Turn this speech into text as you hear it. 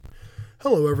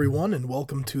Hello everyone, and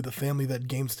welcome to the Family That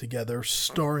Games Together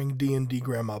starring DnD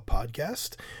Grandma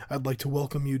podcast. I'd like to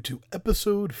welcome you to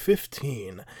episode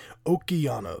 15,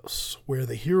 Okeanos, where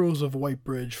the heroes of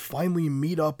Whitebridge finally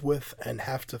meet up with and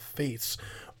have to face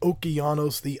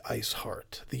Okeanos the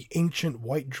Iceheart, the ancient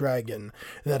white dragon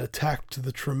that attacked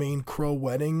the Tremaine Crow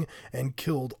wedding and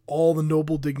killed all the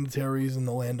noble dignitaries in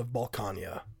the land of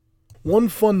Balkania. One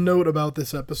fun note about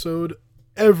this episode,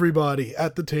 everybody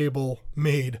at the table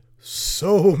made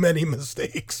so many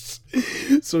mistakes.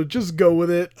 So just go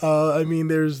with it.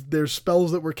 There's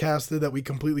spells that were casted that we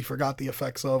completely forgot the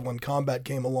effects of when combat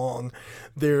came along.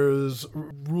 There's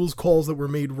rules calls that were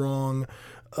made wrong.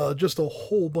 Just a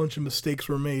whole bunch of mistakes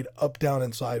were made up, down,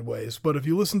 and sideways. But if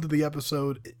you listen to the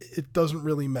episode, it doesn't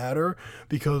really matter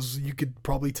because you could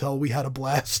probably tell we had a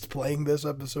blast playing this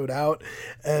episode out.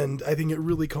 And I think it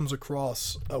really comes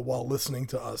across while listening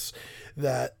to us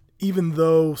that even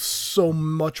though so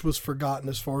much was forgotten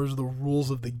as far as the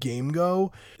rules of the game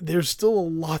go, there's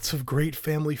still lots of great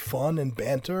family fun and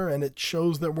banter, and it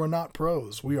shows that we're not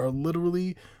pros. We are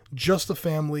literally just a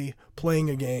family playing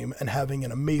a game and having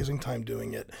an amazing time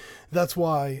doing it. That's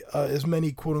why, as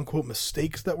many quote-unquote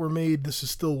mistakes that were made, this is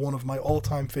still one of my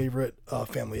all-time favorite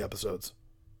family episodes.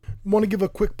 I want to give a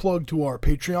quick plug to our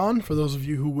Patreon. For those of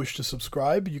you who wish to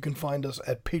subscribe, you can find us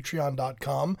at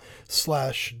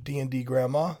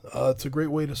patreon.com/DnDgrandma. It's a great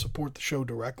way to support the show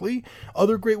directly.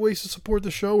 Other great ways to support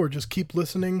the show are just keep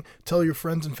listening, tell your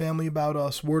friends and family about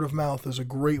us. Word of mouth is a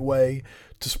great way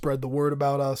to spread the word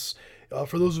about us.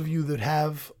 For those of you that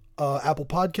have Apple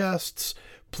Podcasts,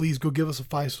 please go give us a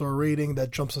 5-star rating.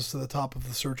 That jumps us to the top of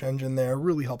the search engine there.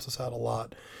 Really helps us out a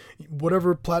lot.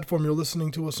 Whatever platform you're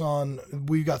listening to us on,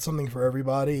 we got something for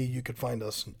everybody. You could find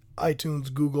us on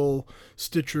iTunes, Google,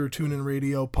 Stitcher, TuneIn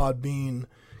Radio, Podbean,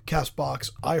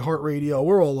 CastBox, iHeartRadio.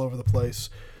 We're all over the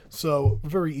place. So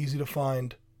very easy to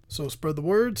find. So spread the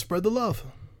word, spread the love.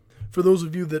 For those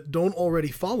of you that don't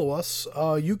already follow us,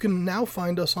 you can now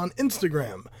find us on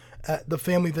Instagram at The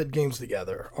Family That Games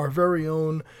Together. Our very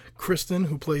own Kristen,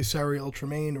 who plays Sariel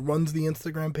Tremaine, runs the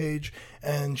Instagram page,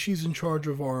 and she's in charge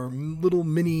of our little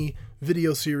mini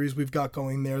video series we've got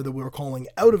going there that we're calling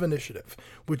Out of Initiative,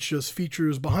 which just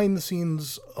features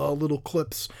behind-the-scenes little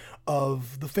clips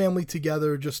of the family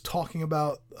together, just talking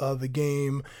about the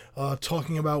game,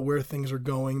 talking about where things are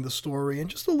going, the story,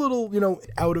 and just a little,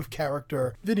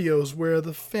 out-of-character videos where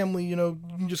the family, you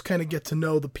just kind of get to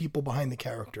know the people behind the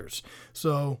characters.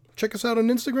 So check us out on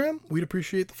Instagram. We'd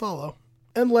appreciate the follow.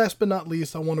 And last but not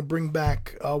least, I want to bring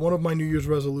back one of my New Year's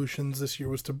resolutions this year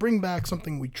was to bring back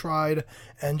something we tried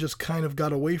and just kind of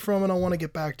got away from, and I want to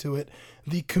get back to it,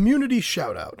 the community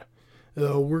shout-out.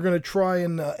 We're going to try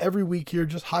and every week here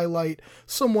just highlight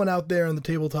someone out there in the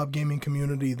tabletop gaming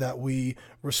community that we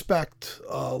respect,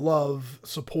 love,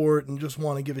 support, and just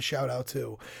want to give a shout out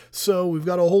to. So we've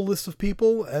got a whole list of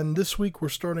people, and this week we're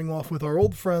starting off with our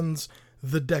old friends,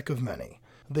 The Deck of Many.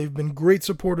 They've been great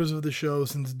supporters of the show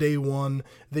since day one.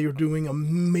 They are doing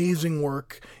amazing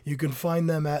work. You can find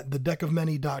them at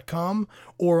thedeckofmany.com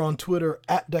or on Twitter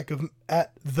at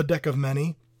The Deck of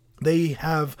Many. They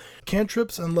have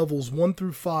cantrips and levels 1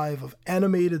 through 5 of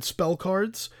animated spell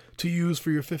cards to use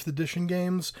for your 5th edition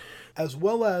games, as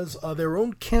well as their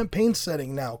own campaign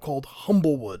setting now called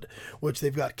Humblewood, which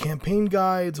they've got campaign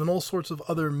guides and all sorts of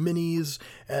other minis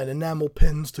and enamel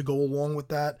pins to go along with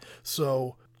that.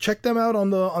 So check them out on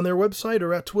their website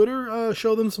or at Twitter.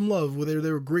 Show them some love.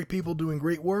 They're great people doing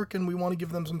great work, and we want to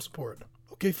give them some support.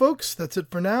 Okay, folks, that's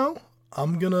it for now.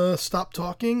 I'm going to stop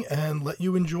talking and let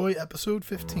you enjoy episode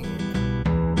 15.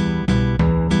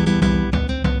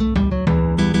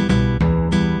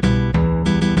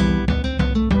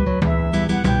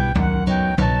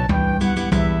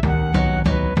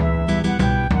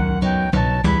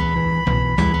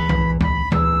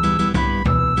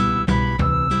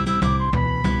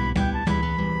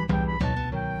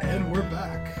 And we're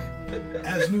back.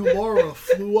 As New Laura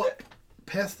flew up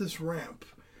past this ramp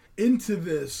into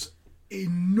this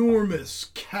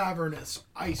enormous, cavernous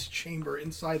ice chamber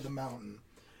inside the mountain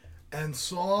and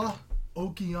saw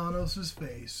Okeanos'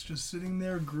 face just sitting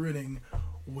there grinning,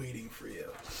 waiting for you.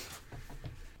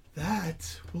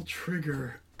 That will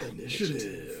trigger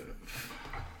initiative.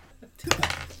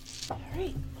 All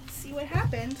right, let's see what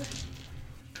happened.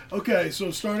 Okay, so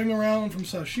starting around from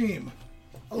Sashim.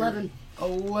 11.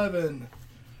 11.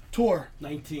 Tor.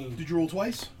 19. Did you roll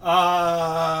twice?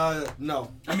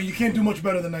 No. I mean, you can't do much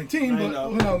better than 19, but know.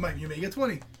 You may get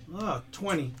 20.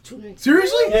 20.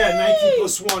 Seriously? Yeah, 19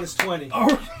 plus 1 is 20. Oh.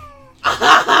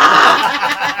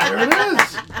 There it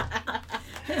is.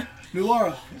 New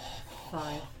Laura.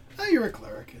 5. Oh, you're a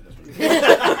cleric.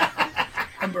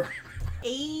 Ember.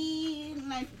 8,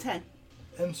 9, 10.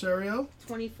 And Sariel,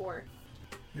 24.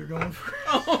 you're going for...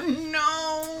 Oh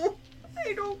no!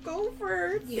 I don't go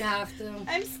first. You have to.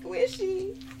 I'm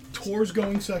squishy. Tor's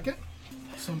going second.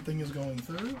 Something is going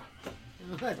third.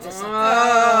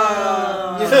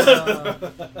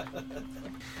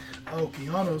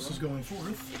 Okeanos is going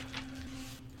fourth.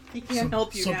 He can't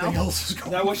help you Something now. else is going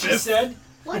Is that what she fifth. said?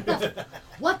 What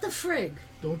the frig?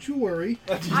 Don't you worry.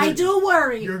 I do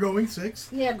worry. You're going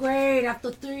sixth. Yeah, great.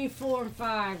 After 3, 4, and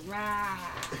 5. Rah.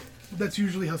 That's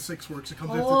usually how 6 works. It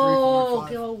comes after 3, 4, Oh, and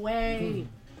 5. go away.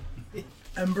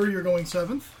 Ember, you're going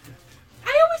 7th.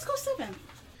 I always go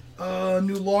 7.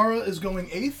 New Laura is going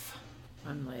 8th.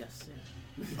 Unless,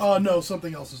 yeah. No,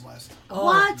 something else is last.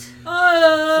 What?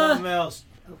 Something else.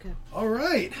 Okay. All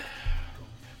right.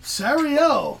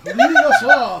 Sariel, leading us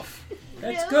off.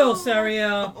 Let's go,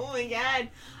 Sariel. Oh my god.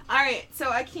 Alright, so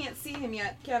I can't see him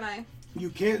yet, can I? You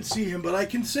can't see him, but I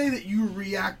can say that you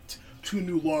react to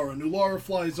New Laura. New Laura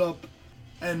flies up,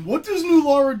 and what does New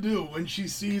Laura do when she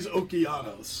sees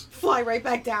Okeanos? Fly right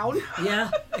back down.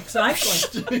 Yeah,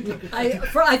 exactly.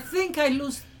 I think I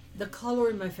lose the color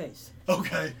in my face.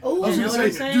 Okay. Oh, I was you know going what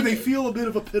I'm to say, saying? do they feel a bit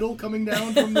of a piddle coming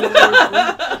down from New Laura's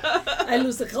I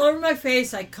lose the color in my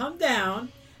face, I come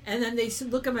down, and then they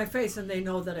look at my face and they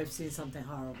know that I've seen something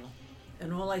horrible.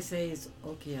 And all I say is,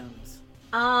 Okeanos.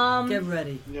 Get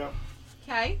ready. Yeah.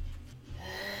 Okay.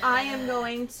 I am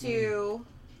going to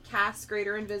cast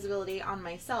Greater Invisibility on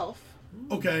myself.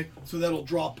 Okay, so that'll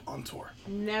drop on tour.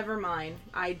 Never mind.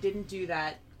 I didn't do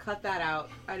that. Cut that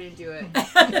out. I didn't do it.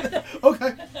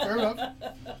 Okay, fair enough.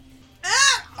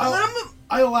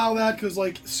 I allow that because,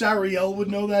 like, Sariel would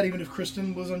know that, even if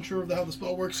Kristen was unsure of how the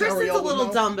spell works. Kristen's Sariel a would little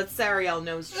know. dumb, but Sariel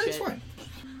knows It's shit. fine.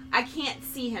 I can't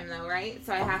see him though, right?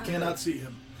 So I have to. Cannot see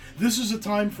him. This is a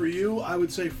time for you, I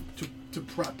would say, to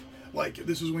prep. Like,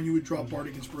 this is when you would drop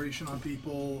Bardic Inspiration on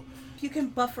people. You can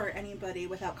buffer anybody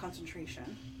without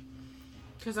concentration.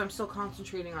 Because I'm still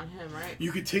concentrating on him, right?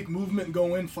 You could take movement and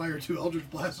go in, fire 2 Eldritch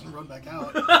Blasts, and run back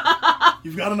out.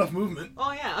 You've got enough movement.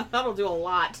 Oh yeah, that'll do a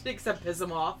lot, except piss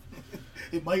him off.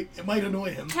 It might annoy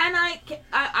him. Can I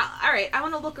all right, I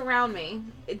want to look around me.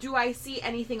 Do I see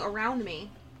anything around me?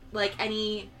 Like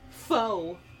any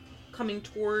foe coming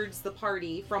towards the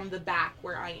party from the back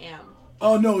where I am?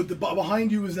 Oh no,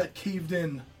 behind you is that caved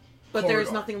in. But corridor.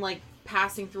 there's nothing like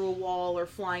passing through a wall or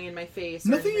flying in my face. Or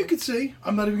Nothing you anything. could see.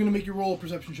 I'm not even going to make you roll a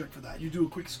perception check for that. You do a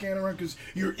quick scan around because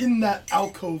you're in that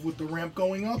alcove with the ramp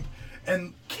going up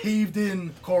and caved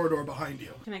in corridor behind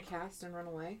you. Can I cast and run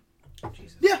away?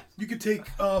 Jesus. Yeah, you could take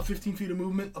 15 feet of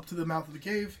movement up to the mouth of the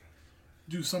cave,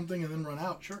 do something, and then run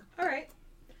out. Sure. All right.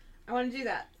 I want to do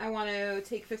that. I want to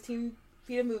take 15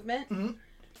 feet of movement.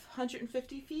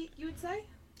 150 feet, you would say?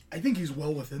 I think he's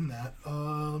well within that.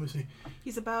 Let me see.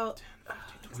 He's about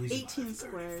 18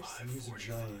 squares.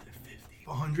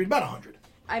 100, about 100.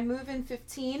 I move in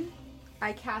 15.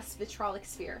 I cast Vitrolic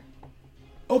Sphere.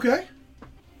 Okay.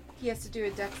 He has to do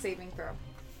a dex saving throw.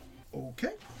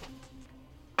 Okay.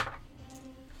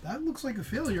 That looks like a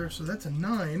failure, so that's a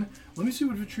 9. Let me see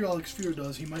what Vitriolic Sphere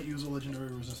does. He might use a legendary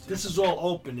resistance. This is all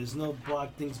open. There's no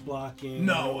things blocking.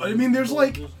 No, I mean there's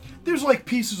like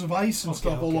pieces of ice and Okay,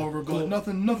 stuff all okay, over, but cool.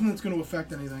 nothing that's going to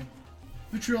affect anything.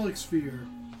 Vitriolic Sphere,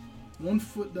 1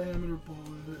 foot diameter ball,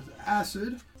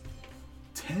 acid,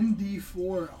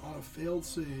 10d4 on a failed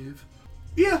save.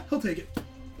 Yeah, he'll take it.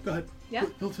 Go ahead. Yeah?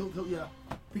 He'll yeah.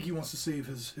 I think he wants to save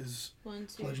his 1,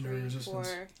 2, Legendary 3, resistance.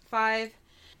 4, 5.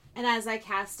 And as I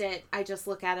cast it, I just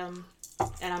look at him,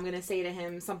 and I'm going to say to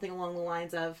him something along the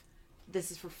lines of,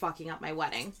 "This is for fucking up my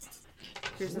wedding."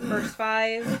 Here's the first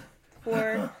 5,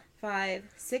 4, 5,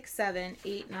 6, 7,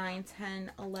 8, 9,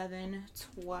 10, 11,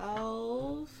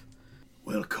 12.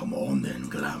 Well, come on then,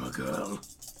 glamour girl.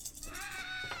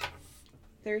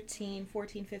 13,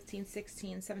 14, 15,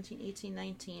 16, 17, 18,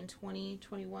 19, 20,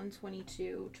 21,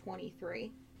 22,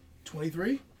 23.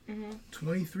 23?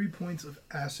 23 points of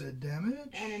acid damage.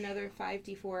 And another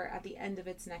 5d4 at the end of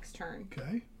its next turn.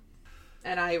 Okay.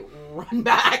 And I run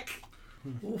back.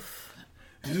 Oof.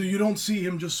 So you don't see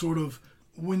him just sort of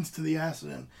wince to the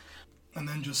acid and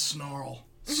then just snarl.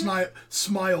 Smile,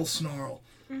 snarl.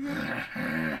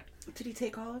 Did he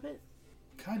take all of it?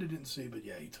 Kind of didn't see, but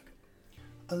yeah, he took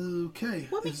it. Okay.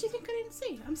 What makes you think I didn't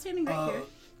see? I'm standing right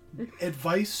here.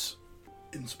 Advice,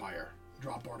 inspire.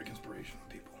 Drop Bardic Inspiration on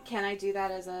people. Can I do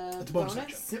that as a It's a bonus bonus?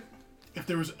 action. Yep. If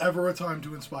there was ever a time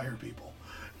to inspire people.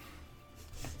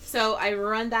 So I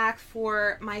run back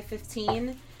for my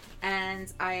 15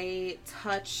 and I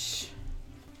touch.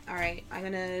 Alright, I'm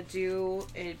gonna do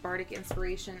a Bardic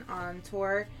Inspiration on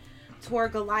Tor. Tor,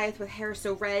 Goliath with hair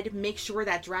so red, make sure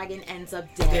that dragon ends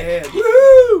up dead.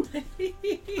 Woo!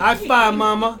 High five,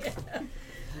 Mama.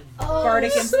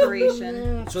 Bardic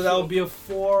inspiration. So that would be a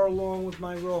 4 along with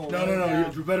my roll. No,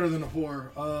 you're better than a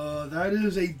 4. That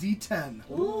is a D10.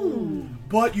 Ooh.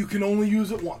 But you can only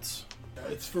use it once.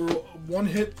 It's for one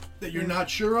hit that you're not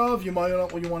sure of. You might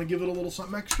not, you want to give it a little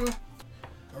something extra.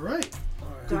 All right.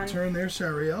 Good Done. turn there,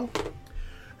 Sariel.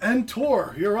 And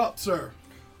Tor, you're up, sir.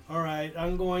 All right,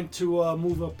 I'm going to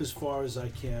move up as far as I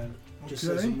can, just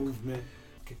as a Okay. movement,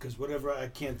 because whatever I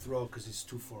can't throw because he's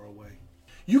too far away.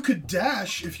 You could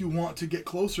dash if you want to get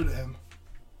closer to him.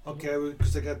 Okay,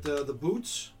 because I got the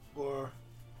boots, or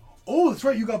Oh, that's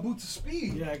right. You got boots of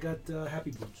speed. yeah, I got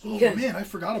happy boots. Oh, Yeah. man, I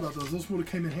forgot about those. Those would have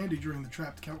came in handy during the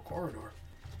trapped corridor.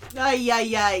 Ay,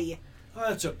 ay, ay. Oh,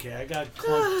 that's okay. I got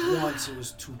clunked once. It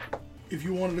was too. If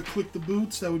you wanted to click the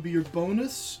boots, that would be your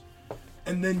bonus.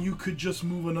 And then you could just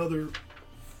move another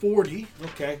 40.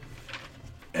 Okay.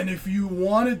 And if you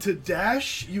wanted to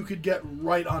dash, you could get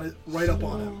right on it, right up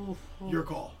on him. Your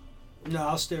call. No,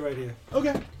 I'll stay right here.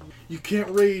 Okay. You can't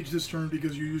rage this turn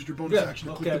because you used your bonus Yeah, action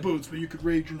to click okay. the boots, but you could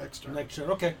rage your next turn. Next turn.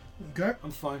 Okay, Okay.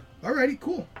 I'm fine. Alrighty,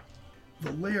 cool.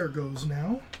 The lair goes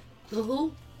now. The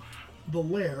who? The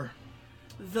lair.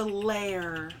 The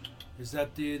lair. Is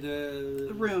that the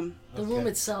The room. The Okay. room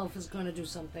itself is going to do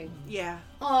something. Yeah.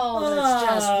 Oh, that's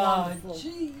just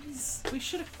wonderful. We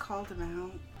should have called him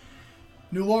out.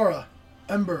 Nulara,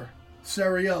 Ember,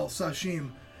 Sariel,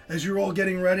 Sashim. As you're all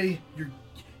getting ready,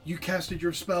 you casted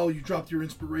your spell, you dropped your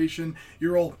inspiration,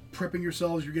 you're all prepping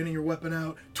yourselves, you're getting your weapon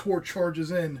out, Tor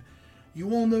charges in.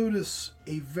 You all notice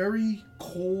a very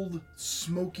cold,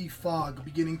 smoky fog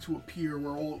beginning to appear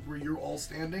where you're all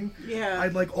standing. Yeah.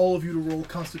 I'd like all of you to roll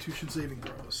Constitution saving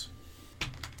throws.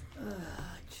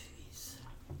 Jeez.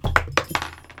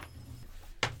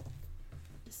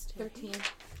 13.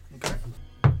 Okay?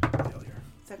 Failure.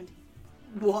 17.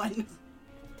 1.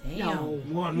 Damn. No.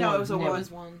 one? No, it was a It 1.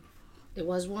 was 1. It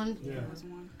was one? Yeah. It was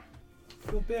 1.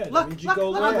 Feel bad. Look, That means you look, go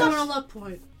look, I'm last. doing a luck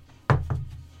point.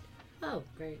 Oh,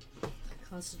 great.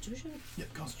 Constitution? Yeah,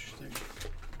 Constitution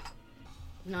saving.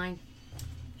 9.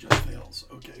 Just fails.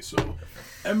 Okay, so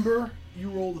Ember, you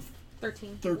rolled a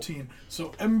 13. 13.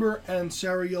 So Ember and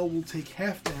Sariel will take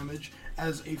half damage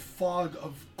as a fog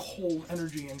of cold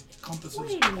energy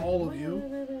encompasses all of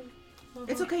you.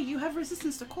 It's okay. You have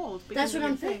resistance to cold. That's because what of I'm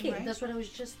your thing, thinking. right? That's what I was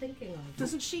just thinking of.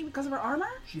 Doesn't she because of her armor?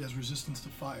 She has resistance to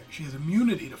fire. She has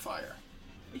immunity to fire.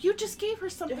 You just gave her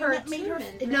something Her that made her.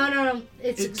 attunement. No.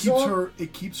 It's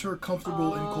It keeps her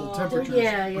comfortable in cold temperatures,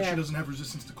 yeah, but yeah. she doesn't have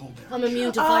resistance to cold I'm damage.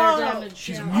 immune to fire Oh. damage.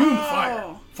 She's yeah. immune to fire.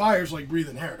 Oh. Fire's like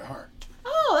breathing air to her.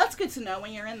 Oh, that's good to know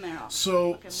when you're in there.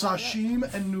 So Okay, well,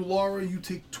 Sashim and Nulara, you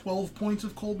take 12 points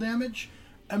of cold damage.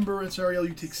 Ember and Sariel,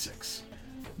 you take 6.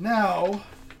 Now,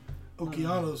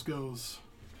 Okeanos goes.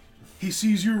 He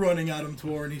sees you running at him,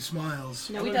 Tor, and he smiles.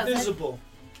 No, I'm he doesn't. invisible.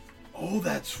 Oh,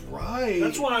 that's right.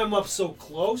 That's why I'm up so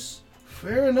close.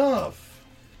 Fair enough.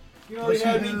 You know, he Does he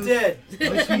had me have- dead.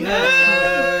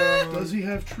 Does he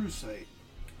have true sight?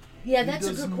 Yeah, He that's a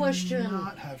does good question.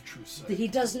 not have true sight. He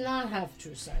does not have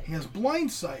true sight. He has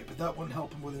blind sight, but that wouldn't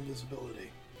help him with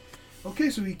invisibility. Okay,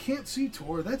 so he can't see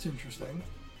Tor. That's interesting.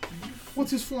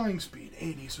 What's his flying speed?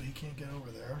 80, so he can't get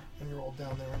over there. And you're all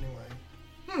down there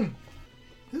anyway.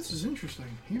 This is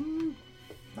interesting.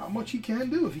 Not much he can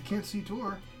do if he can't see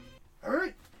Tor.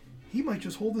 Alright. He might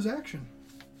just hold his action.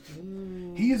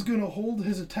 He is going to hold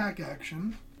his attack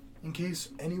action in case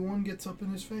anyone gets up in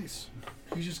his face.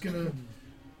 He's just going to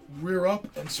rear up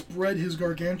and spread his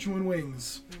gargantuan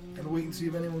wings and wait and see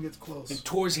if anyone gets close. And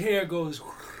Tor's hair goes.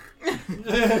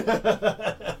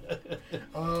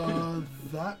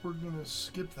 That we're gonna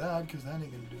skip that because that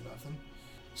ain't gonna do nothing.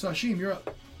 Sashim, you're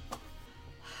up.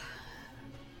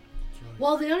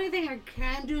 Well, the only thing I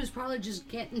can do is probably just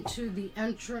get into the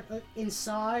entrance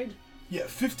inside, Yeah,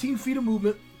 15 feet of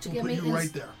movement To will get put me you in-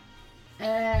 right there.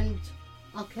 and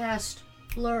I'll cast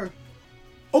Blur.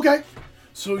 Okay.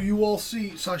 So you all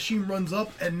see Sashim runs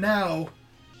up, and now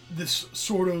this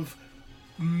sort of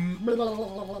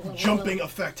jumping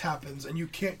effect happens, and you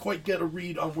can't quite get a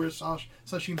read on where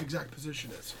Sashim's exact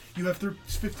position is. You have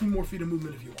 15 more feet of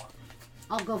movement if you want.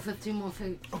 I'll go 15 more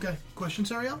feet. Okay. Question,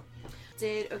 Sariel?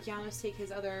 Did Okeanos take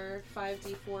his other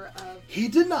 5d4 of... He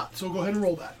did not, so go ahead and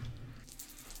roll that.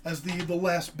 As the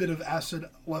last bit of acid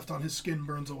left on his skin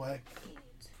burns away.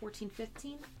 14,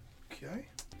 15? Okay.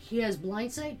 He has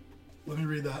blind sight? Let me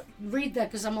read that. Read that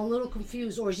because I'm a little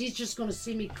confused, or is he just going to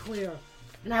see me clear?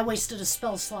 And I wasted a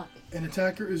spell slot. An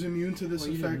attacker is immune to this Well,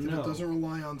 you effect didn't if it know. doesn't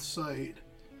rely on sight,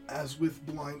 as with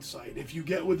blind sight. If you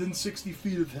get within 60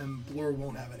 feet of him, Blur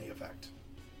won't have any effect.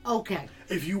 Okay.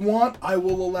 If you want, I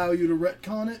will allow you to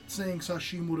retcon it, saying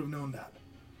Sashim would have known that.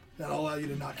 And I'll allow you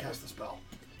to not cast the spell.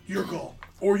 Your call.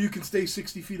 Or you can stay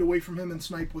 60 feet away from him and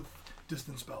snipe with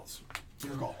distance spells.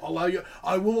 Your call.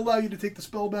 I will allow you to take the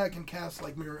spell back and cast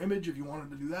like mirror image if you wanted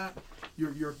to do that.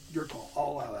 Your call.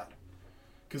 I'll allow that.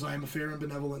 Because I am a fair and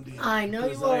benevolent DM. I know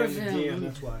you are, Vim.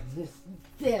 That's why.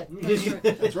 That's right.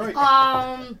 That's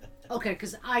right. Okay,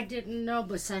 because I didn't know,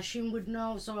 but Sashim would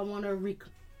know, so I want to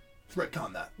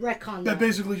Retcon that. retcon That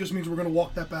basically just means we're going to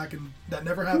walk that back, and that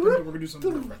never happened, and we're going to do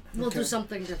something different. We'll do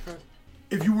something different.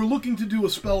 If you were looking to do a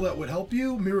spell that would help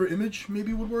you, mirror image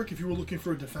maybe would work. If you were looking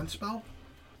for a defense spell.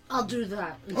 I'll do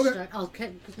that instead. I'll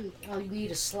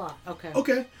need a slot. Okay.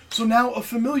 Okay, so now a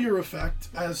familiar effect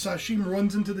as Sashim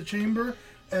runs into the chamber,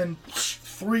 and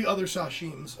 3 other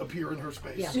Sashims appear in her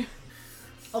space. Yeah.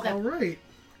 Okay. All right.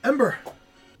 Ember.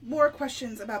 More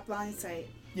questions about blind sight.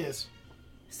 Yes.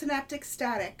 Synaptic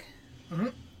static. Mm-hmm.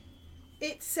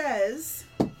 It says,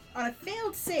 on a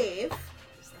failed save,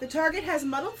 the target has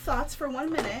muddled thoughts for 1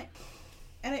 minute,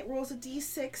 and it rolls a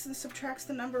d6 and subtracts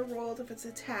the number rolled of its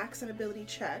attacks and ability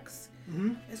checks,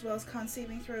 as well as con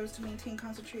saving throws to maintain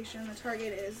concentration. The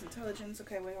target is intelligence.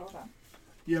 Okay, wait, hold on.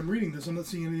 Yeah, I'm reading this. I'm not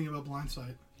seeing anything about blind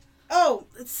sight. Oh,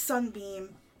 it's sunbeam.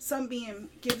 Sunbeam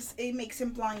makes him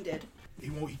blinded, He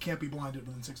can't be blinded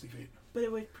within 60 feet. but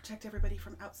it would protect everybody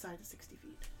from outside the 60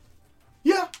 feet.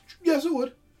 Yeah. Yes, it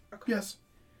would. Okay. Yes.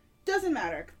 Doesn't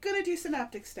matter. Gonna do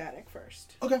synaptic static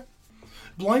first. Okay.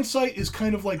 Blind sight is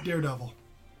kind of like Daredevil.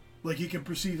 Like he can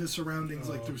perceive his surroundings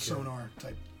like through sonar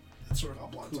type. That's sort of how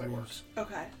blind sight works.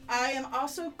 Okay. I am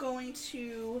also going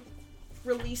to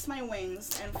release my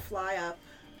wings and fly up.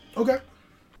 Okay.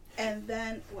 And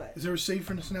then what? Is there a save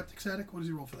for the synaptic static? What does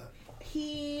he roll for that?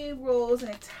 He rolls an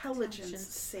intelligence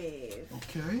save.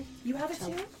 Okay. You have it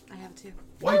too? I have 2.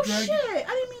 White Shit! I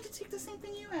didn't mean to take the same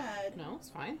thing you had. No, it's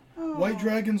fine. Oh. White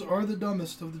dragons are the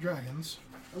dumbest of the dragons,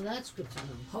 Well, that's good to know.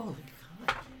 Holy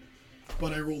God.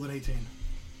 but I rolled an 18.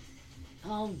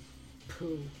 Oh,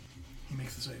 poo. He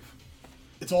makes the save.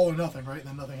 It's all or nothing, right?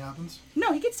 Then nothing happens.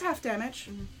 No, he gets half damage.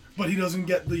 But he doesn't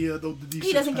get the D6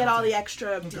 He doesn't get all the penalty.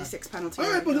 extra D6 penalty.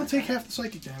 All right, but he'll take Okay. half the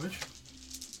psychic damage.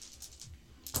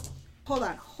 Hold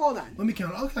on. Let me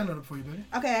count. I'll count it up for you, baby.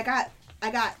 Okay, I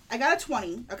got a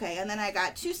 20. Okay, and then I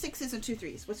got 2 6s and 2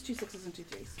 3s. What's 2 6s and 2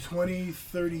 3s? 20,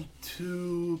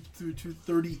 32 through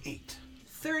 38.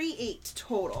 38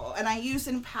 total, and I used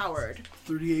empowered.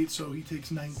 38, so he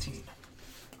takes 19.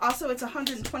 Also, it's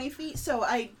 120 feet, so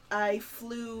I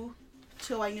flew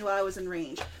till I knew I was in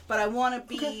range. But I want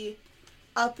to be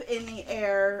up in the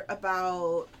air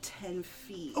about 10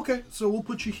 feet. Okay, so we'll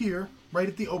put you here, right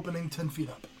at the opening, 10 feet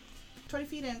up. 20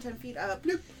 feet in, 10 feet up.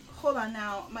 Yep. Hold on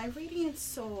now. My radiant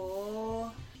soul.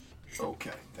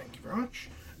 Okay, thank you very much.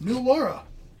 New Laura.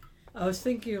 I was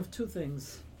thinking of 2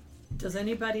 things. Does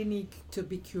anybody need to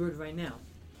be cured right now?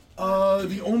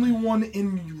 The only one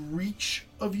in reach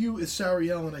of you is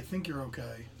Sariel, and I think you're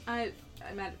okay. I'm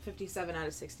at 57 out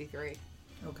of 63.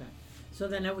 Okay. So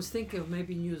then I was thinking of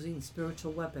maybe using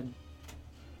spiritual weapon.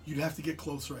 You'd have to get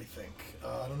closer, I think.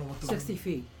 I don't know what the 60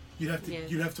 feet. You'd have to Yeah,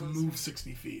 you'd have to closer. move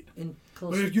 60 feet. In But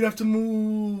close. you'd have to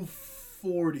move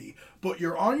 40. But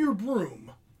you're on your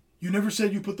broom. You never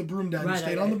said you put the broom down. Right, You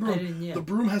stayed I on the didn't, broom. yeah. The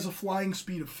broom has a flying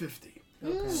speed of 50.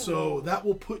 Okay. So that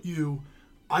will put you,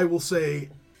 I will say,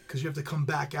 because you have to come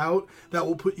back out, that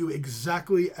will put you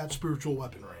exactly at spiritual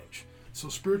weapon range. So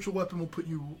spiritual weapon will put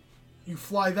you, you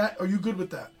fly that. Are you good with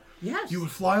that? Yes. You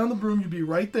would fly on the broom. You'd be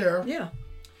right there, Yeah.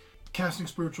 casting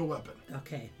spiritual weapon.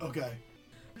 Okay. Okay.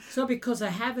 So because I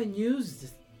haven't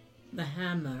used the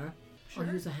hammer, I'll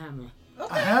use a hammer.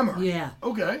 A hammer. Yeah.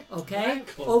 Okay. Okay.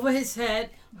 Over his head.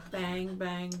 Bang,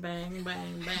 bang, bang,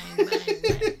 bang, bang,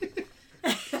 bang,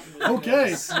 bang.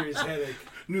 Okay. Serious headache.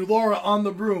 New Laura on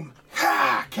the broom.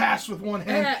 Ha! Cast with one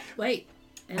hand. Wait.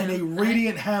 And a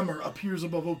radiant hammer appears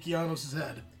above Okeanos'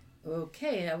 head.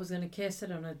 Okay, I was going to cast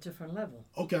it on a different level.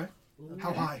 Okay.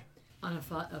 How high? On a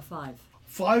 5.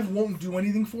 5 won't do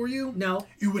anything for you. No.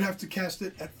 You would have to cast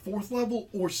it at 4th level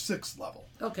or 6th level.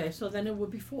 Okay, so then it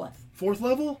would be 4th. 4th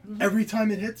level, every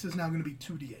time it hits is now going to be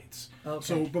 2d8s. Okay.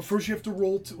 So, but first you have to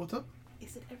roll to, what's up?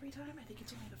 Is it every time? I think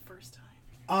it's only the first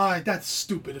time. That's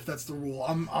stupid if that's the rule.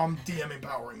 I'm DM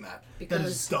empowering that. That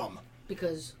is Because- dumb.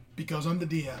 Because I'm the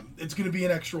DM. It's going to be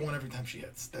an extra one every time she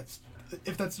hits.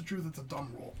 If that's the truth, it's a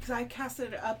dumb rule. Because I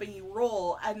casted it up and you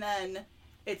roll, and then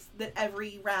it's that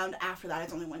every round after that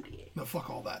it's only 1d8. No, fuck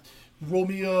all that. Roll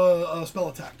me a spell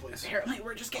attack, please. Apparently,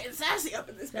 we're just getting sassy up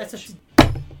in this That's bitch.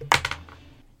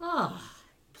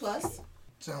 Plus?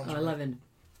 Sounds right. 11.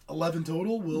 11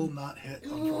 total will not hit,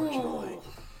 unfortunately.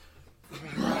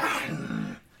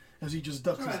 As he just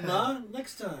ducks his Alright, head Ma,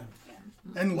 next time.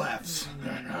 and laughs.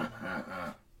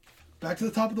 Back to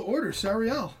the top of the order,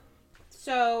 Sariel.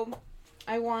 So,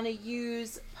 I want to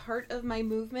use part of my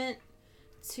movement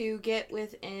to get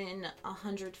within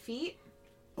 100 feet.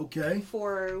 Okay.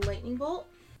 For lightning bolt.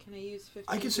 Can I use 15?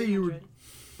 I can say you were.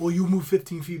 Well, you move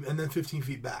 15 feet and then 15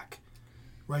 feet back.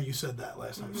 Right? You said that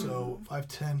last time. So 5,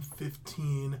 10,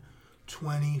 15,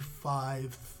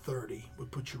 25, 30 would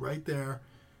put you right there.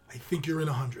 I think you're in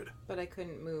 100. But I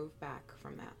couldn't move back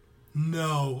from that.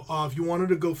 No. If you wanted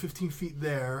to go 15 feet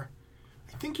there,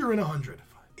 I think you're in 100.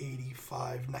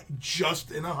 85, 90, just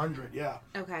in 100, yeah.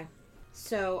 Okay.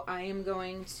 So I am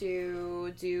going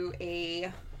to do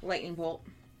a lightning bolt.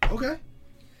 Okay.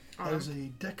 That is a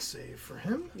dex save for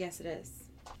him. Yes, it is.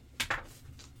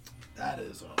 That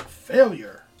is a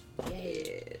failure.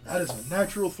 Yes. That is a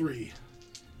natural 3.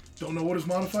 Don't know what his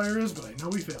modifier is, but I know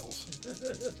he fails.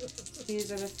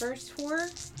 These are the first 4.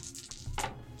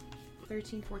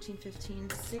 13, 14, 15,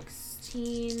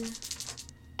 16.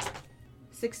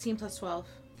 16 plus 12,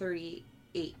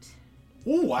 38.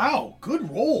 Oh, wow.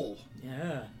 Good roll.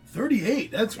 Yeah.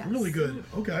 38. That's really good.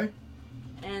 Okay.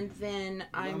 And then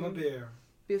I'm a bear.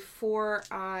 Before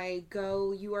I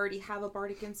go, you already have a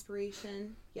bardic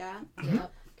inspiration, yeah? Mm-hmm.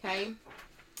 Yep. Okay.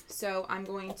 So I'm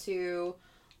going to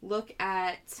look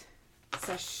at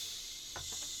Sashim,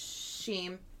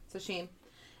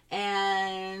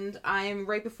 and I'm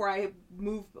right before I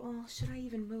move. Oh, should I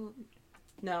even move?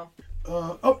 No.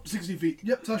 60 feet.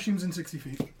 Yep, Sashim's in 60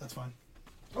 feet. That's fine.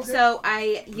 Okay. So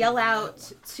I yell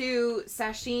out to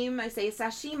Sashim. I say,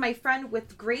 Sashim, my friend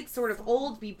with great sword of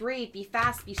old, be brave, be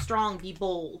fast, be strong, be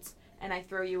bold. And I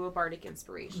throw you a bardic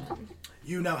inspiration.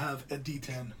 You now have a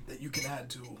D10 that you can add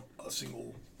to a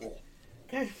single roll.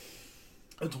 Okay.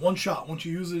 It's one shot. Once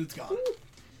you use it, it's gone.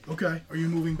 Okay. Are you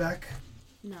moving back?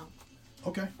 No.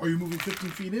 Okay. Are you moving 15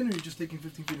 feet in, or are you just taking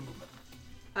 15 feet of movement?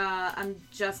 I'm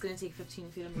just going to take 15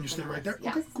 feet of movement. And you stay right there?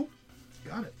 Yes. Okay, cool.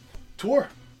 Got it. Tor.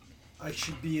 I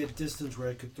should be at distance where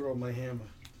I could throw my hammer.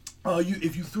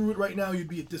 If you threw it right now, you'd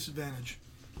be at disadvantage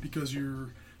because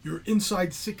you're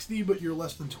inside 60, but you're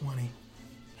less than 20.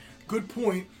 Good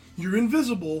point. You're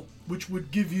invisible, which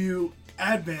would give you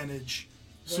advantage,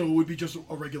 so it would be just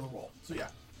a regular roll. So yeah,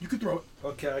 you could throw it.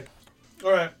 Okay.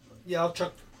 All right. Yeah, I'll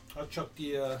chuck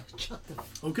the.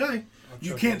 Okay.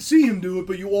 You can't see him do it,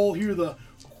 but you all hear the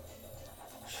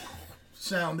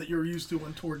sound that you're used to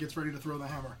when Tor gets ready to throw the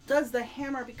hammer. Does the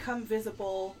hammer become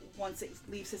visible once it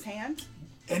leaves his hand?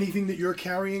 Anything that you're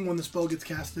carrying when the spell gets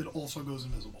casted also goes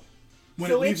invisible. When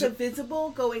so it leaves it's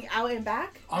invisible going out and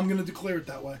back? I'm going to declare it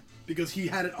that way because he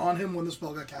had it on him when the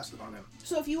spell got casted on him.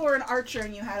 So if you were an archer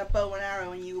and you had a bow and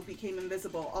arrow and you became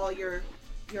invisible, all your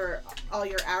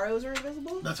arrows are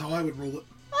invisible? That's how I would roll it.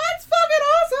 That's fucking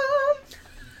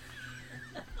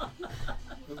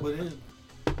awesome! What is it?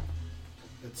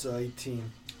 It's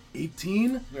 18.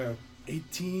 18? Yeah.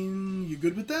 18, you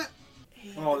good with that?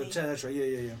 Oh, the 10, that's right. Yeah.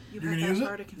 You You're have gonna that use it?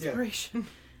 bardic inspiration.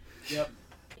 Yep.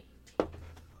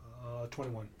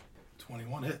 21.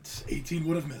 21 hits. 18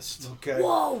 would have missed. Okay.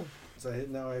 Whoa! So I hit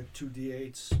now. I have 2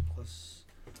 d8s plus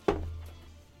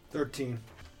 13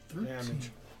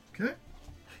 damage. Okay.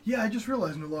 Yeah, I just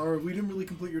realized, Nulara, we didn't really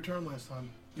complete your turn last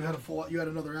time. You had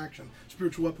another action.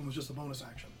 Spiritual weapon was just a bonus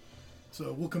action.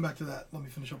 So we'll come back to that. Let me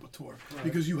finish up with Tor. Right.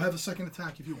 Because you have a second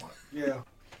attack if you want. Yeah.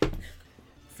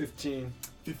 15.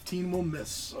 15 will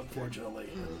miss, unfortunately.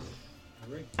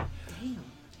 All right. Damn.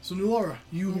 So Nulara,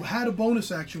 you had a bonus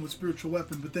action with spiritual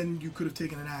weapon, but then you could have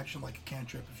taken an action like a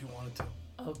cantrip if you wanted to.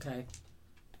 Okay.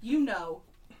 You know.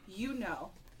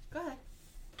 Go ahead.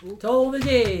 Toll the I was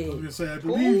day. going to say, I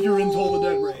believe you're in Toll the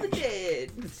Dead range.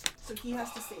 Did. So he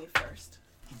has to save first.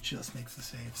 He just makes the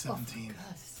save. 17.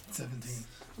 17.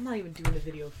 I'm not even doing a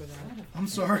video for that. I'm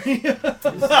sorry. Just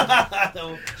I'm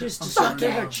to sorry, suck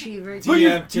now. her chi right But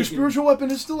Yeah, your spiritual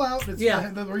weapon is still out. It's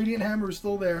Yeah. the radiant hammer is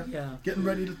still there. Yeah. Getting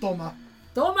ready to toma.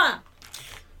 Toma!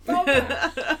 Toma!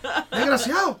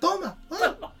 Desgraciado, toma.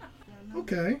 Ah.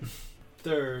 Okay.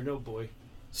 Third. Oh boy.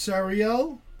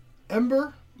 Sariel,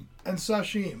 Ember, and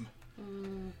Sashim.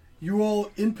 You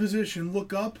all in position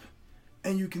look up,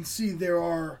 and you can see there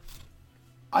are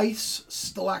ice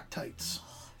stalactites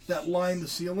that line the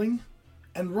ceiling.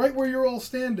 And right where you're all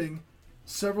standing,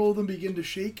 several of them begin to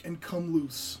shake and come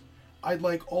loose. I'd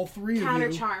like all three of Counter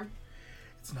you... charm.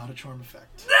 It's not a charm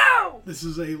effect. No! This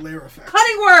is a lair effect.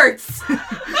 Cutting words!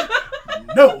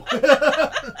 No!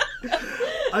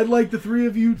 I'd like the three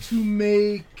of you to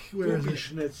make... Where is Google it?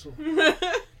 Schnitzel.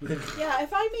 Yeah,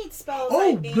 if I made spells,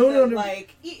 Oh, I'd name no, them, no.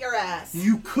 like, eat your ass.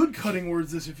 You could cutting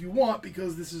words this if you want,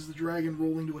 because this is the dragon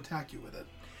rolling to attack you with it.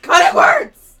 Cutting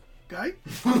words! Okay?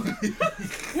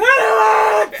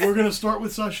 We're going to start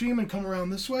with Sashim and come around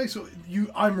this way. So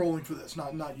I'm rolling for this,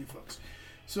 not you folks.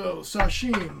 So,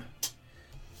 Sashim,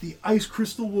 The ice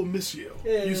crystal will miss you.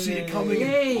 You see it coming.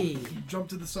 Yay! You jump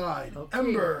to the side. Okay.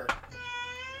 Ember.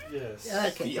 Yes.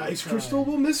 Okay. The ice crystal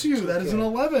will miss you. That is an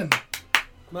 11.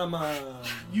 Mama.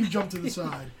 You jump to the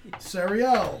side.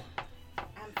 Sariel.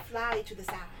 And fly to the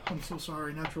side. I'm so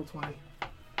sorry. Natural 20.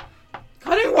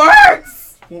 Cutting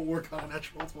words! Won't work on a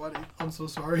natural 20. I'm so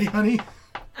sorry, honey.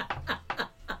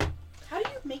 How do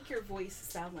you make your voice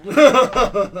sound like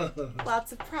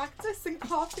Lots of practice and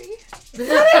coffee. words?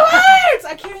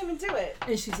 I can't even do it.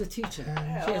 And she's a teacher.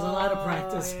 She has a lot of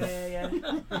practice. Yeah.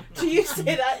 Do you say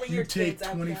that when You your take kids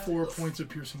 24 points of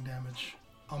piercing damage.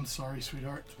 I'm sorry,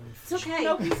 sweetheart. It's okay.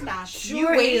 No, he's not.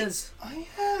 Sure wait. he is. I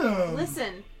am.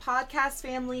 Listen, podcast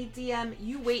family, DM,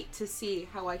 you wait to see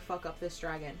how I fuck up this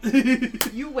dragon.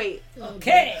 You wait.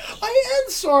 Okay. I am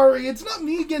sorry. It's not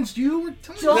me against you. We're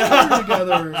telling the story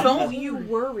together. Don't you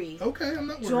worry. Okay, I'm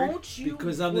not worried. Don't you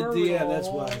Because I'm the worry. DM, that's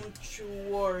why. Don't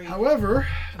you worry. However,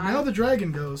 now the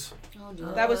dragon goes. Oh,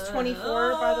 no. That was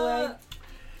 24, by the way.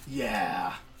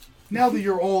 Yeah. Now that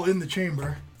you're all in the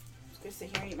chamber, Just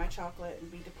sit here and eat my chocolate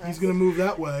and be depressed. he's going to move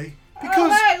that way. Oh,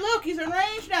 Because, hey, look, he's in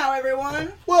range now,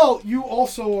 everyone. well, you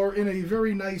also are in a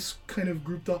very nice kind of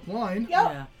grouped up line. Yep.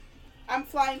 Yeah. I'm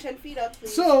flying 10 feet up,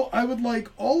 please. So I would like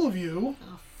all of you,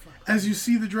 Oh, fuck. as you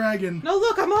see the dragon, No,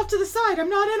 look, I'm off to the side. I'm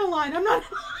not in a line. I'm not in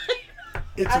a line.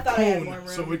 it's I a thought I had more cone,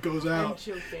 room. so it goes I'm out.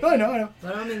 joking. I know.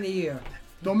 But I'm in the ear.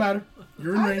 Don't matter.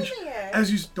 You're in I'm range. in the air.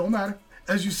 Don't matter.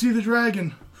 As you see the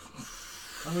dragon,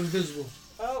 I'm invisible.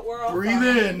 Oh, we're all breathe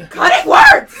fine. in. Cutting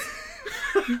words!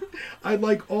 I'd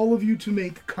like all of you to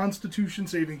make Constitution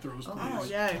saving throws, please. Oh,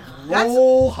 yeah. That's,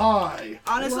 Roll high.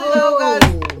 honestly, though,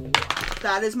 guys,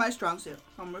 that is my strong suit.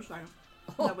 I'm just saying.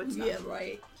 No, it's not. Yeah,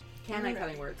 right. Can I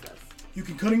cutting words this? You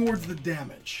can cutting words the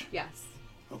damage. Yes.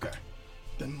 Okay.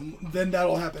 Then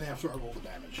that'll happen after I roll the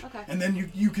damage. Okay. And then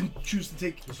you can choose to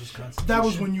take. This was Constitution. That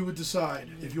was when you would decide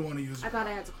if you want to use I it. thought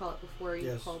I had to call it before you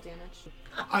Yes. called damage.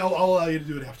 I'll allow you to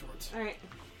do it afterwards. Alright.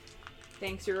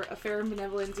 Thanks, you're a fair and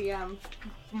benevolent DM.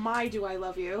 My, do I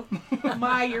love you.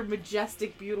 My, your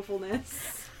majestic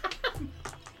beautifulness.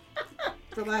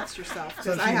 Relax yourself,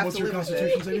 So because I have what's to your live with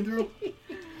Constitution it. saving throw?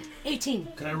 18.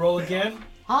 Can I roll again?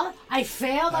 Huh? I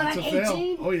failed on That's an a fail.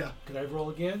 18? Oh yeah. Can I roll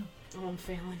again? Oh, I'm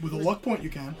failing. With a luck point you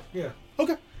can. Yeah.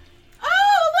 Okay.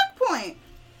 Oh, luck point.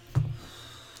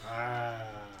 Ah.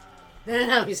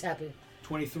 Now he's happy.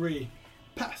 23.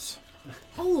 Pass.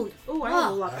 Holy. Ooh, I have a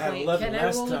Oh. luck I had point. 11 Can I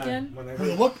last roll time. again? When I With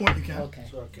a luck point you can. Okay.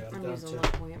 So, okay, I'm I'm down using a to.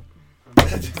 luck point.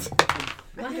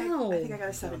 I Wow. think I got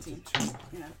a 17.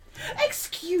 Yeah.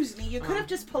 Excuse me, you could have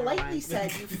just politely said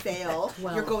you fail,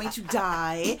 Well. you're going to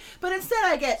die, but instead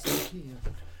I get...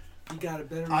 You got a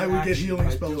better I would get reaction healing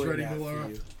by spells doing ready, that for Laura.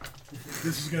 you.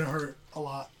 This is gonna hurt a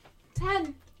lot.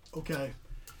 10. Okay.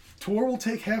 Tor will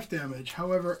take half damage.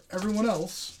 However, everyone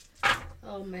else. Oh,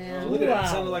 Oh, man. look at that. It Wow.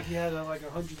 sounded like he had like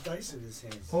 100 dice in his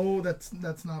hands. Oh, that's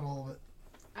not all of it.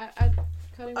 I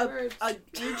cutting words. An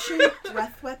ancient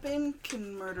breath weapon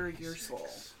can murder your soul.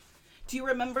 Do you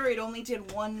remember it only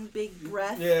did one big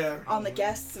breath Yeah. on the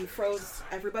guests and froze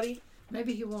everybody?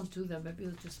 Maybe he won't do that. Maybe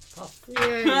he'll just puff.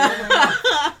 Yeah.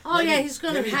 Oh, yeah, he's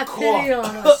going to maybe have cough. pity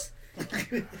on us.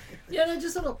 Yeah, no,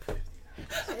 just a little.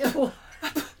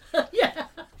 Yeah.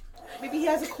 Maybe he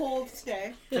has a cold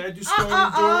today. Can I do Stone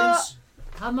Endurance?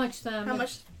 How much damage? How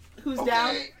much? Who's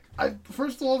down?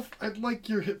 First off, I'd like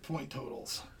your hit point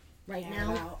totals. Right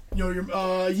now.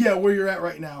 Wow. Yeah, where you're at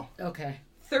right now. Okay.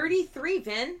 33,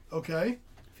 Vin. Okay.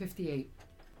 58.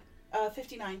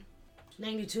 59.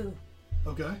 92.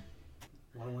 Okay.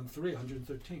 113,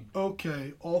 113.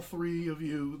 Okay. All three of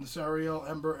you, Sariel,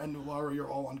 Ember, and Nulara, you're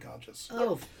all unconscious.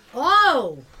 Oh.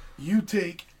 Oh! You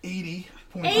take 80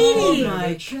 points 80? of Oh my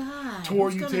damage. god. Tor,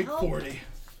 Who's you gonna take help? 40.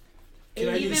 Can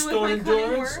I Even use with Stone my cutting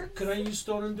Endurance? words? Can I use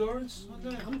Stone Endurance?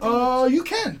 You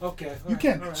can. Okay. You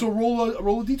can. All right. So roll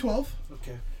a d12.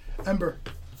 Okay. Ember,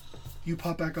 you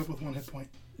pop back up with 1 hit point.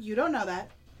 You don't know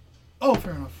that. Oh,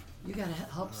 fair enough. You gotta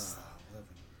help.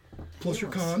 11. Plus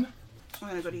your con. I'm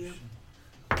gonna go to you.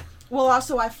 Well,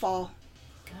 also I fall.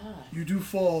 God. You do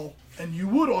fall, and you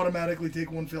would automatically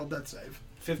take 1 failed death save.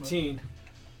 15.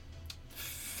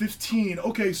 15.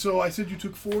 Okay, so I said you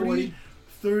took 40.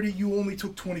 30, you only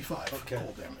took 25 Okay.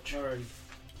 cold damage. Alright.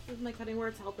 Does my cutting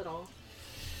words help at all?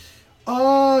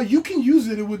 You can use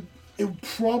it. It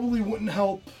probably wouldn't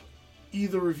help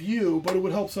either of you, but it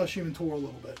would help Sashim and Tor a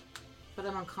little bit. But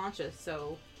I'm unconscious,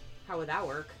 so how would that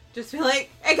work? Just be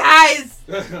like, hey guys!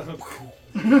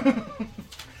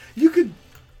 You could,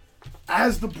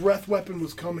 as the breath weapon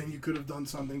was coming, you could have done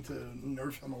something to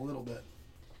nerf him a little bit.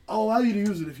 I'll allow you to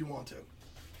use it if you want to.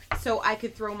 So I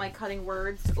could throw my cutting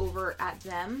words over at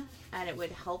them, and it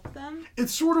would help them?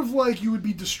 It's sort of like you would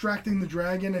be distracting the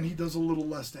dragon, and he does a little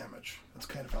less damage. That's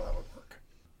kind of how that would work.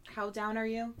 How down are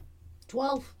you?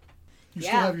 12. You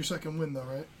still have your second win, though,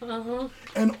 right? Uh-huh.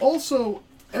 And also,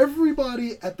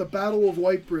 everybody at the Battle of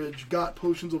Whitebridge got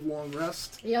potions of long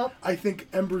rest. Yep. I think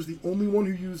Ember's the only one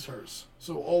who used hers,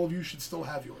 so all of you should still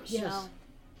have yours. Yes. No.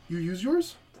 You used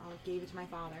yours? I gave it to my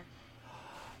father.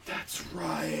 That's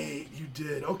right, you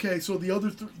did. Okay, so the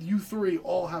other you three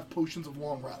all have potions of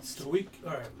long rest. So we.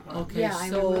 All right. Okay, Yeah, I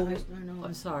so know. I know.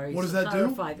 I'm sorry. What does so that do?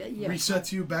 clarify that, yeah.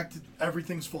 Resets you back to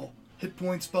everything's full. Hit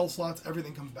points, spell slots,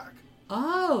 everything comes back.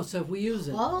 Oh, so if we use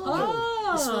it. Oh.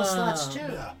 The spell slots too.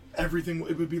 Yeah, everything.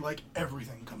 It would be like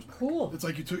everything comes back. Cool. It's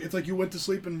like you took. It's like you went to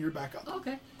sleep and you're back up.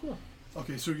 Okay, cool.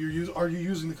 Okay, so are you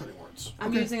using the cutting words?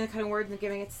 I'm Okay. using the cutting words and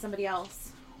giving it to somebody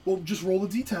else. Well, just roll a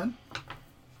d10.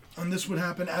 And this would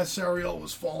happen as Sariel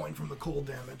was falling from the cold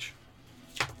damage.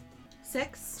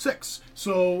 6. 6.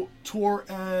 So Tor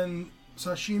and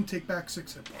Sashim take back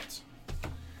 6 hit points.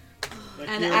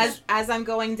 And as I'm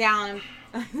going down,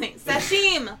 I think,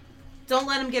 Sashim! Don't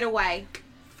let him get away.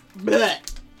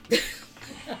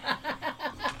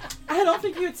 I don't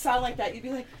think you would sound like that. You'd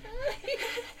be like,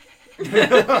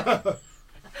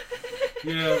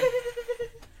 Yeah.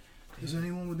 Is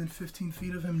anyone within 15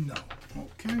 feet of him? No.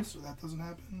 Okay, so that doesn't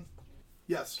happen.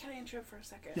 Yes. can I interrupt for a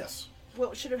second? Yes.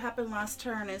 What should have happened last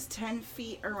turn is 10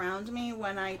 feet around me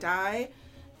when I die.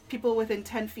 People within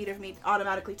 10 feet of me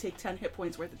automatically take 10 hit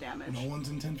points worth of damage. No one's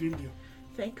in 10 feet of you.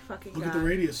 Thank fucking Look God. at the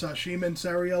radius. Sashim and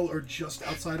Sariel are just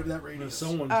outside of that radius.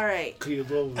 Someone All right.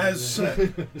 cleared over.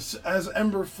 As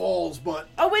Ember falls, but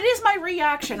Oh, it is my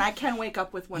reaction. I can wake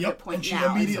up with 1 hit yep, point and she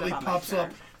now immediately instead of on my pops up,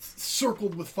 turn.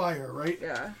 circled with fire, right?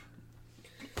 Yeah.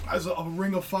 As a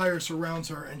ring of fire surrounds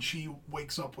her, and she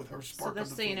wakes up with her So spark of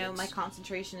just the so you know, phoenix. my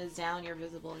concentration is down. You're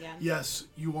visible again. Yes,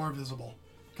 you are visible.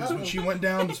 Because when she went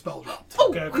down, the spell dropped.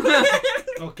 Okay.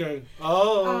 Okay.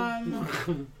 Oh.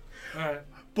 All right.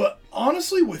 But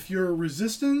honestly, with your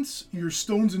resistance, your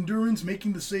stone's endurance,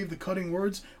 making the save, the cutting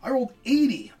words, I rolled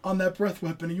 80 on that breath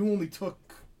weapon, and you only took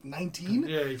 19?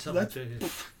 Yeah, it's So something that's to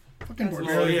hit. fucking That's-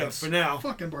 barbarians. Oh, yeah, for now.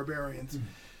 Fucking barbarians.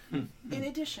 In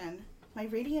addition, my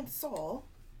Radiant Soul,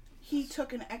 he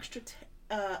took an extra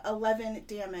 11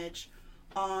 damage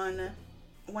on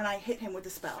when I hit him with the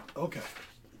spell. Okay.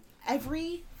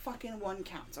 Every fucking one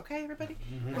counts, okay, everybody?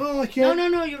 Well, I can't.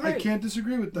 No, you're right. I can't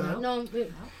disagree with that. No,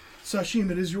 Sashim,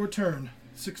 it is your turn.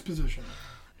 6th position.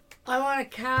 I want to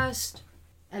cast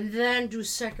and then do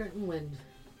second wind.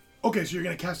 Okay, so you're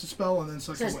going to cast a spell and then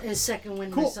second Says wind. is second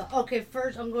wind Cool. myself. Okay,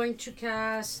 first I'm going to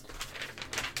cast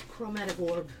Chromatic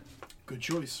Orb. Good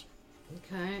choice.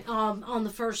 Okay. On the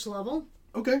first level.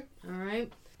 Okay. All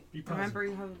right. Be positive. Remember,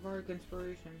 you have a bardic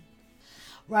inspiration.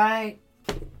 Right.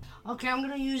 Okay, I'm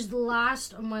gonna use the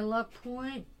last of my luck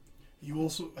point. You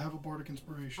also have a bardic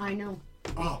inspiration. I know.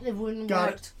 Oh, It wouldn't got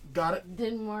work. it. Got it.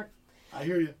 Didn't work. I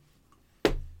hear you.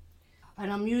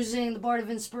 And I'm using the Bard of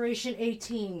Inspiration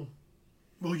 18.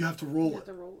 Well, you have to roll You have it.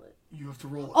 to roll it. You have to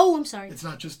roll it. Oh, I'm sorry. It's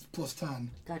not just plus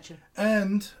 10. Gotcha.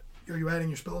 And are you adding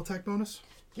your spell attack bonus?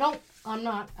 No, I'm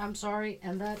not. I'm sorry.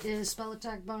 And that is spell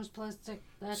attack bonus plus attack.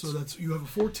 That's So that's you have a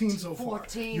 14 so far.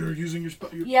 14. You're using your spell.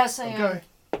 Yes, I am. Okay.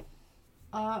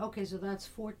 Okay, so that's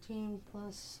 14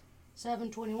 plus 7,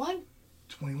 21.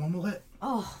 21 will hit.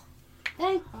 Oh,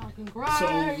 thank fucking Christ.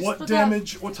 So what for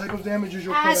damage? What type of damage is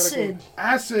your Acid. chromatic orb?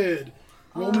 Acid.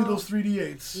 Roll me those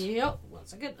 3d8s. that. Yep. 1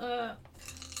 second.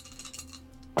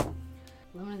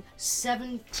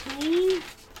 17. Do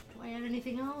I add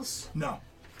anything else? No.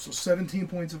 So 17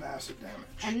 points of acid damage.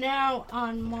 And now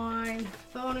on my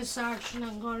bonus action,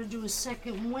 I'm going to do a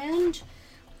second wind.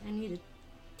 I need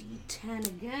a D10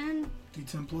 again.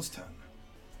 D10 plus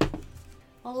 10.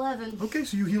 11. Okay,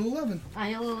 so you heal 11. I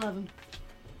heal 11.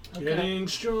 Getting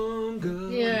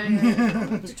stronger. Yeah.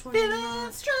 To 29.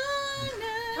 Feeling stronger.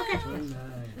 Okay. 29.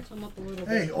 So I'm up a little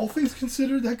Hey, bit. all things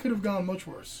considered, that could have gone much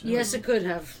worse. Yes, it could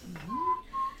have.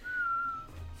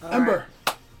 Ember,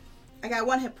 I got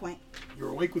 1 hit point. you're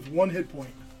awake with 1 hit point.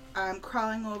 I'm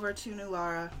crawling over to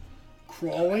Nulara.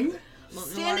 Crawling. Well,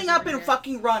 Standing Noir's up and over here.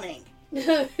 fucking running.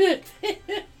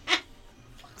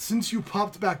 Since you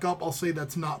popped back up, I'll say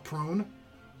that's not prone.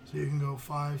 So you can go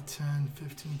 5, 10,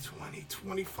 15, 20,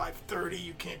 25, 30.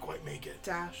 You can't quite make it.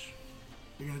 Dash.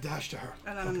 You're going to dash to her.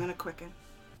 And then I'm gonna quicken.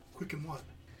 Quicken what?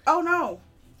 Oh no!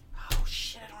 Oh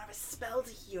shit, I don't have a spell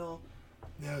to heal.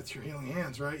 Yeah, it's your healing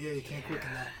hands, right? Yeah, you can't quicken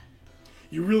that.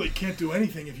 You really can't do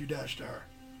anything if you dash to her.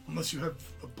 Unless you have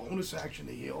a bonus action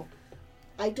to heal.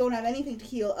 I don't have anything to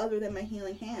heal other than my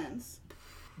healing hands.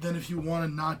 Then if you want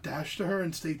to not dash to her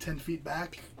and stay 10 feet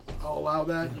back, I'll allow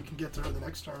that. You can get to her the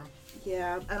next turn.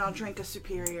 Yeah, and I'll drink a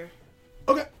superior.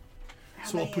 Okay. How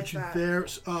So I'll many put is you that?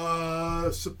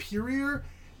 there. Superior,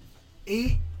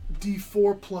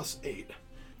 8d4 plus 8.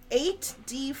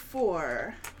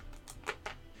 8d4.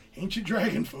 Ancient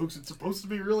Dragon, folks. It's supposed to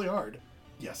be really hard.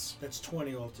 Yes. That's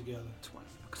 20 altogether. 20.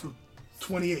 So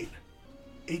 28.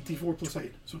 8d4 plus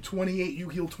 8. So 28, you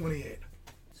heal 28.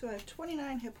 So I have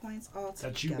 29 hit points all together.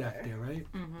 That's you back there,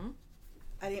 right? Mm-hmm.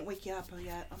 I didn't wake you up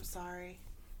yet. I'm sorry.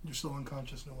 You're still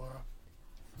unconscious, Nulara.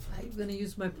 Are you gonna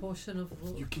use my potion of?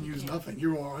 You can use nothing.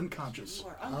 You are unconscious. You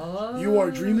are Oh. You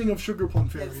are dreaming of sugar plum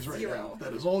fairies right Zero. now.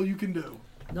 That is all you can do.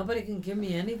 Nobody can give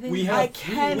me anything. We have. I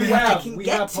can. We I have. can We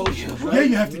get have to potions, you. right? Yeah,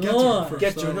 you have to get to Lord. her first.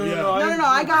 Get to her. though, No, yeah. No,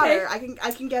 I got Okay. her.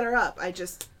 I can get her up. I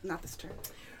just not this turn.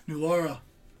 Nulara,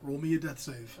 roll me a death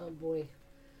save. Oh boy.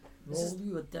 Roll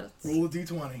you a death. Roll a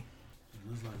d20.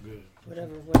 That's not good.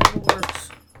 Whatever works.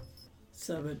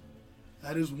 7.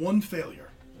 That is one failure.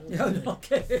 Yeah,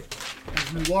 okay. As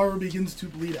Nulara begins to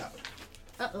bleed out.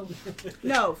 Uh-oh.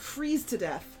 No, freeze to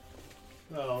death.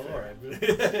 Oh, all right.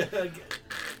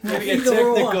 Maybe get Either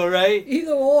or. technical, right?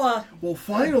 Either or. Well,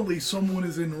 finally, someone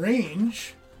is in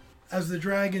range. As the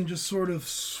dragon just sort of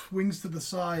swings to the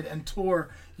side, and Tor,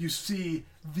 you see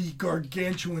the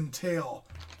gargantuan tail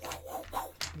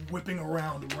whipping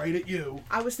around right at you.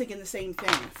 I was thinking the same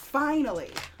thing. Finally,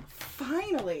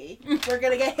 we're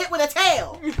gonna get hit with a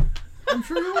tail. I'm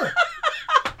sure you are.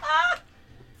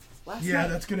 Last Yeah, night.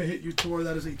 that's going to hit you, Tor.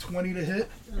 That is a 20 to hit.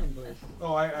 Oh, boy.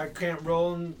 Oh, I can't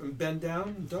roll and bend down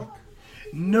and duck?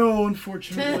 No,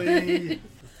 unfortunately.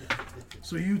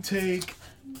 So you take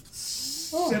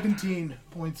 17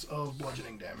 points of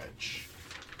bludgeoning damage.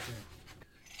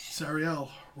 Sariel,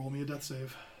 roll me a death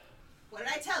save. What did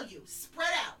I tell you? Spread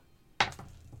out.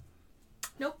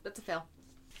 Nope, that's a fail.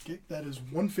 Okay, that is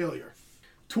one failure.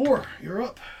 Tor, you're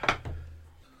up.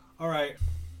 All right.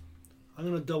 I'm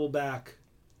going to double back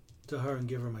to her and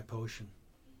give her my potion.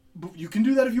 But you can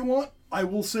do that if you want. I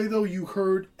will say, though, you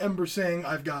heard Ember saying,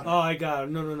 I've got it. Oh, I got it.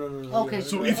 No. Okay, Yeah,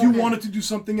 So yeah. if you wanted to do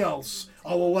something else,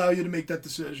 I'll allow you to make that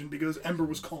decision because Ember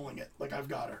was calling it. Like, I've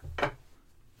got her.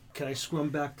 Can I scrum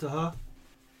back to her?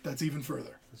 That's even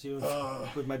further. Let's see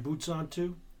with my boots on,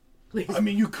 too? I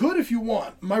mean, you could if you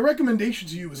want. My recommendation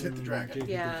to you is hit the dragon.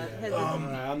 Yeah, hit All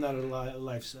right, I'm not a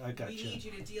life. I got We you. need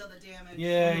you to deal the damage.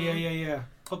 Yeah.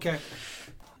 Okay.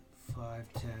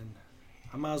 5, 10.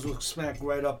 I might as well smack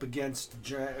right up against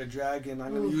a dragon.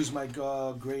 I'm going to use my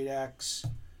great axe.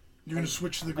 You're going to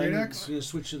switch to the great axe? I'm going to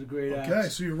switch to the great axe. Okay,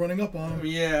 so you're running up on him.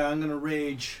 Yeah, I'm going to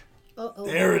rage. Uh-oh.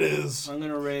 There it is. I'm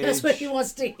going to rage. That's what he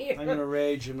wants to hear. I'm going to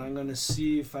rage, and I'm going to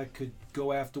see if I could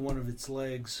go after one of its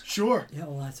legs. Sure. Yeah,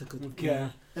 well, that's a good Okay. Yeah.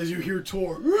 As you hear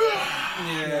Tor,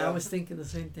 Yeah, I was thinking the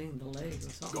same thing. The leg or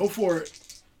something. go for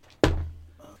it.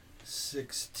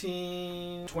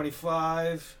 16,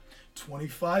 25,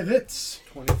 25 hits.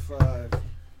 25.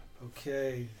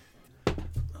 Okay.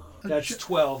 That's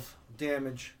 12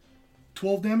 damage.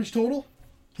 12 damage total?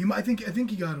 I think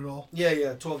he got it all.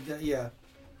 Yeah, 12. Yeah.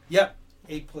 Yep.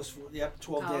 8 plus 4. Yep,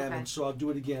 12 Oh, okay. damage. So I'll do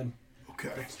it again.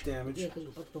 Okay. That's damage. Yeah, 'cause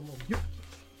you hooked him up.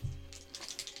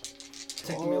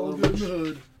 Taking me a All little good in bit. the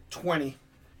hood. 20.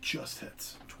 Just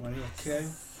hits. 20, okay.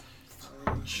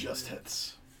 Just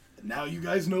hits. And now you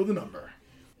guys know the number.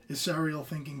 Is Sariel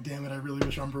thinking, damn it, I really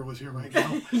wish Umbra was here right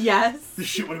now? Yes. This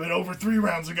shit would have been over 3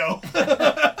 rounds ago.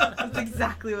 That's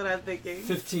exactly what I'm thinking.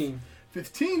 15.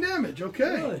 15 damage,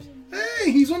 okay. Good.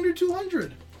 Hey, he's under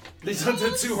 200. He's under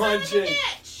 200.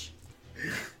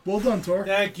 Well done, Tor.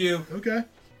 Thank you. Okay.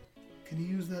 Can he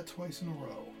use that twice in a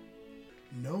row?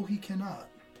 No, he cannot.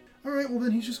 Alright, well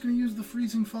then he's just going to use the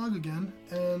freezing fog again.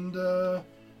 And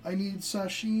I need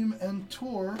Sashim and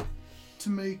Tor to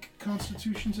make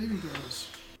Constitution saving throws.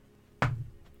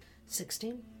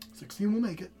 16. 16 will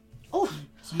make it. Oh,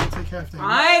 So you'll take half damage.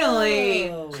 Finally.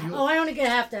 oh, I only get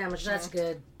half damage. That's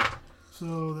good.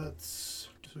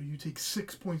 So you take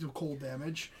 6 points of cold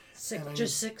damage. Six, And I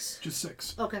just need- 6. Just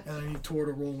 6. Okay. And I need Tor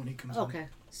to roll when he comes in. Okay.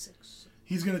 6.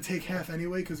 He's going to take half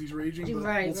anyway because he's raging, but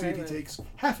Right, we'll see if right. he takes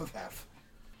half of half.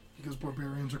 Because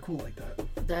barbarians are cool like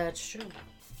that. That's true.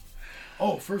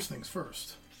 Oh, first things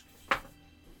first.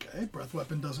 Okay, breath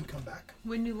weapon doesn't come back.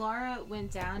 When Nulara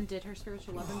went down, did her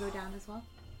spiritual weapon go down as well?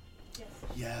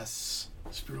 Yes,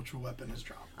 spiritual weapon is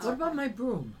dropped. What about my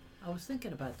broom? I was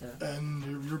thinking about that.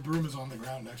 And your broom is on the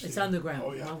ground next to you. It's on the ground.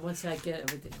 Oh, yeah. Well, once I get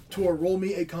everything. Tor, roll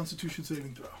me a Constitution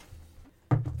saving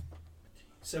throw.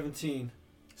 17.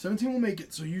 17 will make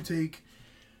it, so you take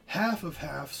half of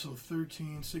half, so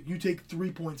 13, 6. You take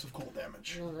 3 points of cold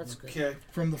damage Oh, that's good. Okay.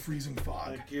 from the freezing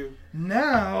fog. Thank you.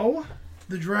 Now,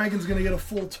 the dragon's going to get a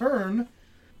full turn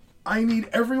I need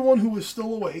everyone who is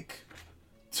still awake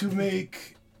to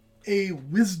make a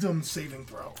wisdom saving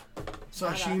throw.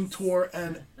 Sashim, Tor,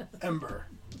 and Ember.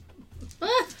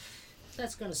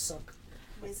 That's gonna suck.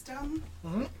 Wisdom?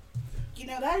 Mm-hmm. You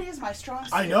know, that is my strong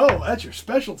suit. I know, that's your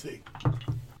specialty.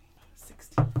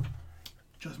 16.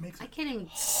 Just makes I it. can't even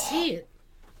see it.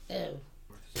 Oh.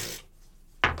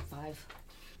 5.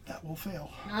 That will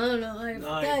fail. No.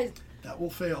 Nine. That will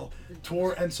fail.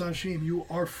 Tor and Sashim, you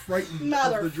are frightened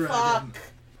of the dragon. Motherfuck.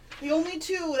 The only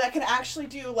two that can actually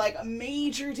do, like,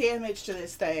 major damage to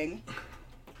this thing.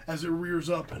 As it rears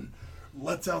up and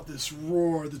lets out this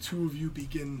roar, the two of you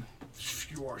begin...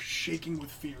 You are shaking with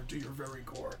fear to your very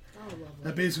core. Oh, lovely.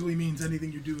 That basically means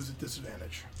anything you do is at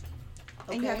disadvantage.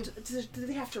 And you have to, do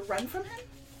they have to run from him?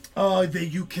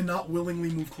 You cannot willingly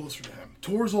move closer to him.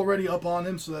 Tor's already up on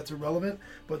him, so that's irrelevant.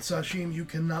 But Sashim, you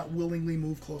cannot willingly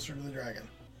move closer to the dragon.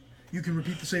 You can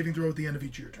repeat the saving throw at the end of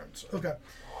each of your turns. Okay.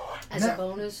 As a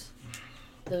bonus,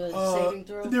 the saving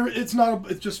throw.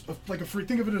 It's just like a free.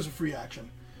 Think of it as a free action.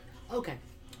 Okay.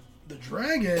 The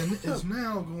dragon is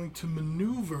now going to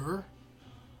maneuver.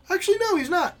 Actually, no, he's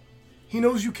not. He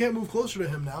knows you can't move closer to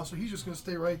him now, so he's just going to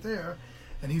stay right there,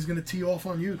 and he's going to tee off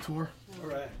on you, Tor. All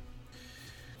right.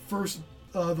 First,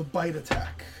 the bite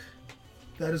attack.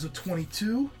 That is a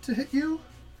 22 to hit you.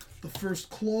 The first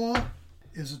claw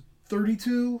is a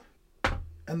 32,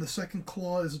 and the second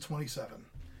claw is a 27.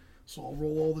 So I'll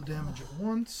roll all the damage at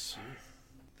once.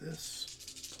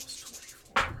 This plus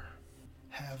 24.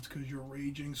 Halved because you're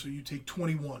raging, so you take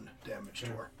 21 damage,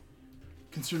 Tor.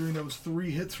 Considering that was 3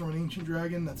 hits from an ancient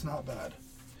dragon, that's not bad.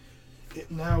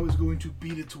 It now is going to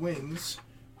beat its wings.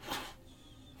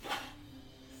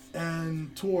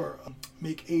 And Tor,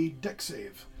 make a dex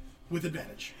save with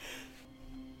advantage.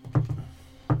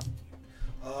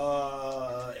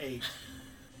 8.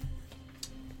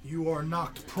 You are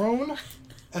knocked prone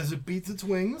as it beats its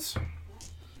wings,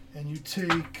 and you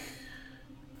take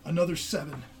another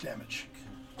 7 damage.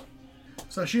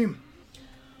 Sashim.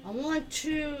 On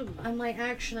my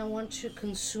action, I want to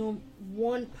consume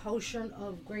 1 potion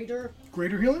of greater.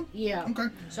 Greater healing? Yeah. Okay.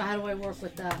 So how do I work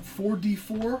with that?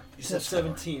 4d4. You said plus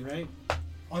 17, right?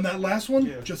 On that last one,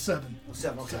 Yeah. just 7. Oh,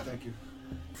 7. Okay, thank you.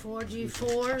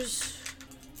 4d4s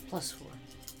plus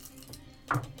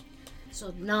 4.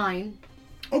 So 9.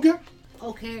 Okay.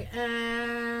 Okay,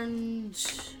 and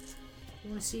you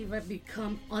want to see if I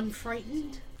become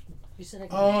unfrightened? You said I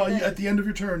can do that? At the end of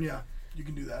your turn, yeah. You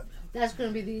can do that. That's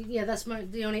going to be that's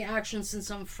the only action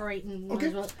since I'm frightened. Might Okay.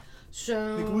 as well.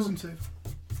 So Make a wisdom save.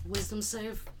 Wisdom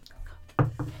save.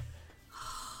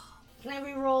 Can I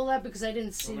re-roll that because I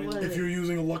didn't see what If you're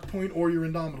using a luck point or you're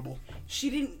indomitable. She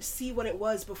didn't see what it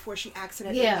was before she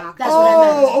accidentally Yeah, knocked that's it. what I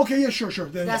meant. Oh, okay, yeah, sure.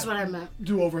 Then, That's yeah. what I meant.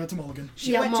 Do over, that's a mulligan.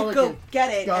 She Yeah, went to mulligan. go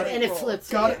get it, Got and it. it And it rolled. flipped.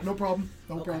 Got it, no problem.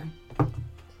 No problem.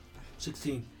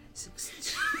 16.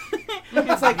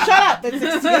 It's like, shut up! That's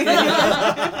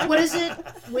 16. What is it?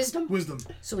 Wisdom? Wisdom.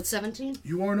 So it's 17?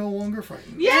 You are no longer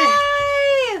frightened.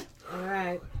 Yay! All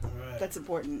right. That's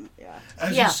important, yeah.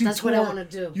 As Yeah, you see that's what I wanna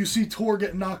do. You see Tor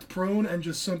get knocked prone and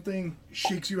just something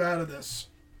shakes you out of this.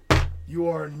 You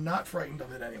are not frightened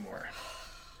of it anymore.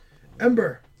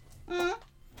 Ember. Your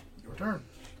turn.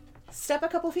 Step a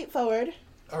couple feet forward.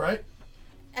 All right.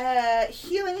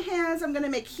 Healing hands, I'm going to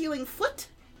make healing foot.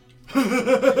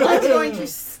 I'm going to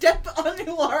step on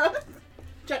Laura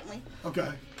gently.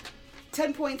 Okay.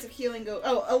 10 points of healing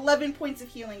 11 points of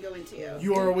healing go into you.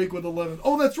 You are awake with 11.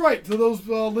 Oh, that's right. To those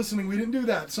listening, we didn't do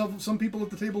that. Some people at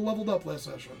the table leveled up last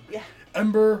session. Yeah.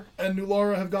 Ember and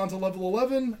Nulara have gone to level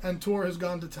 11, and Tor has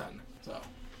gone to 10. So,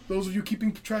 those of you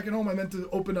keeping track at home, I meant to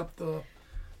open up the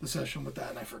session with that,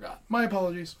 and I forgot. My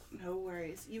apologies. No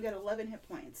worries. You get 11 hit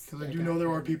points. Because I do know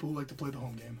there are people who like to play the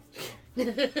home game. So.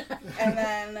 And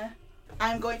then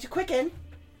I'm going to quicken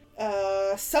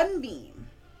Sunbeam.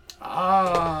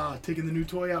 Taking the new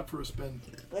toy out for a spin.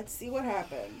 Let's see what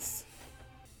happens.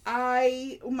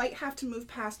 I might have to move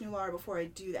past Nulara before I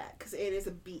do that, because it is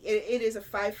it is a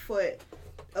 5 foot,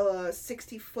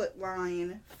 60 foot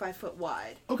line, 5 foot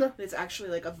wide. Okay. It's actually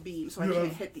like a beam, so I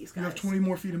can't hit these guys. You have 20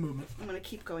 more feet of movement. I'm gonna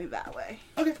keep going that way.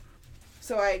 Okay.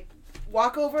 So I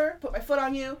walk over, put my foot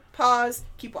on you, pause,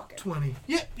 keep walking. 20.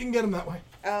 Yeah, you can get him that way.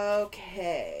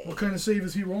 Okay. What kind of save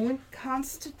is he rolling?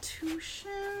 Constitution.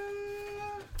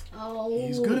 Oh.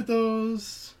 He's good at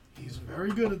those. He's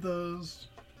very good at those.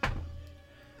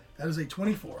 That is a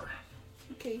 24.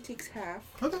 Okay, he takes half.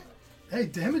 Okay. Hey,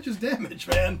 damage is damage,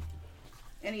 man.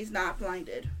 And he's not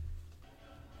blinded.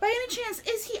 By any chance,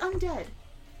 is he undead?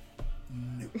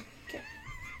 No. Okay.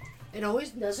 It always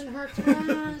doesn't hurt to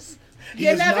ask.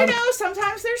 You never know.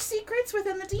 Sometimes there's secrets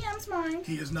within the DM's mind.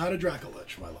 He is not a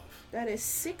Dracolich, my love. That is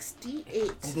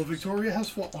 6d8. Although Victoria has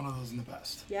fought one of those in the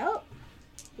past. Yep.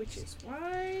 Which is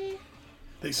why...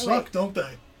 They suck, don't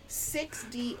they?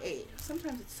 6d8.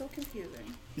 Sometimes it's so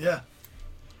confusing. Yeah.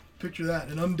 Picture that.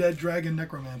 An undead dragon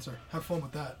necromancer. Have fun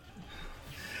with that.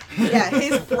 Yeah,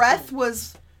 his breath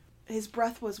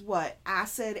was what?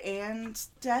 Acid and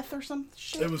death or some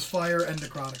shit? It was fire and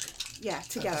necrotic. Yeah,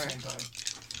 together. At the same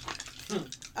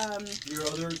time. Your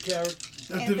other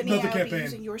character? Anthony, Another I'll be campaign.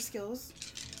 using your skills.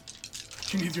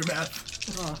 She needs your math.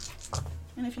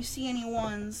 And if you see any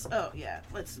ones... Oh, yeah.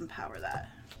 Let's empower that.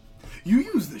 You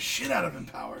use the shit out of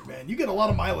Empowered, man. You get a lot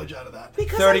of mileage out of that.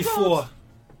 Because 34.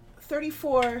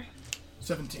 34.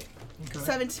 17. Okay.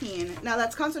 17. Now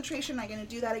that's concentration. I'm going to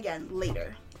do that again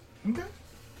later. Okay.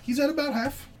 He's at about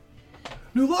half.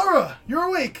 New Laura, you're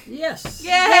awake. Yes.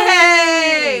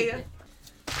 Yay!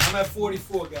 I'm at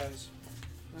 44, guys.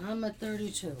 I'm at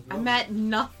 32. I'm at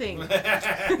nothing.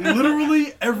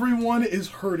 Literally everyone is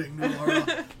hurting, New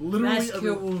Laura. Literally Mass cure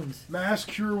everyone. wounds. Mass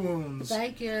cure wounds.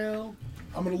 Thank you.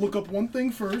 I'm going to look up one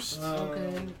thing first.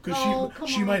 Okay. Because Oh, come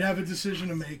she on. might have a decision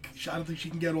to make. I don't think she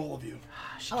can get all of you.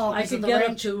 Oh, I because of can the get up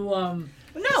range. to No.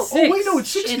 Oh, wait, no, it's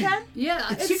She 60. can? yeah,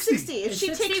 It's 60. 60. If It's she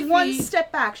 60 takes one feet.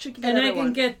 step back, she can get and I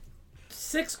everyone. can get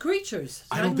 6 creatures.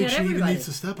 I don't think can she get even everybody. needs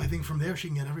to step. I think from there she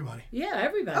can get everybody. Yeah,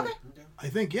 everybody. Okay. I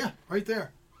think, yeah, right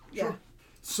there. Yeah. Sure.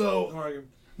 So, All right.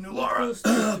 New Laura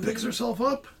picks herself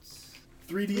up.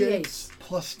 3d8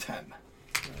 plus 10.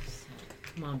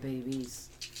 Come on, babies.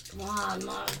 Come on,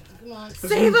 Mom. Come on.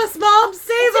 Save us, Mom!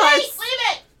 Save us!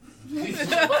 Leave it!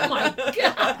 Oh my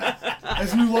god!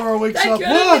 As New Laura wakes Thank up, you. I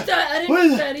didn't what? get that, I didn't What?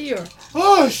 get that ear.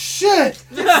 Oh, shit!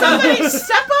 Somebody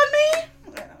step on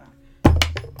me?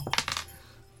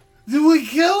 Did we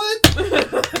kill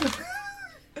it?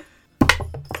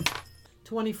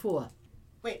 24.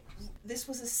 Wait, this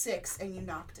was a 6 and you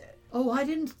knocked it. Oh, I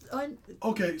didn't.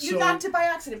 Okay, You so knocked it by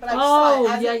accident, but I Oh,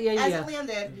 saw it. yeah, As yeah. it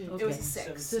landed, it Okay. was a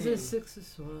 6. This is 6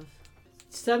 is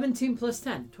 17 plus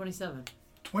 10, 27.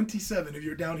 27. If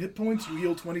you're down hit points, you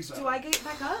heal 27. Do I get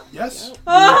back up? Yes.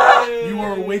 Oh, You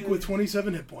are awake with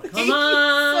 27 hit points. Come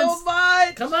on! So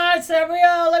much! Come on,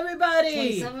 Sabriel,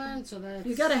 everybody! 27, so that's...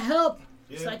 You gotta help.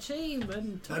 Yeah. Sachin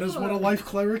and That is what a life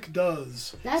cleric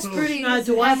does. That's So- pretty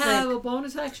Do I epic. have a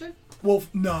bonus action? Well,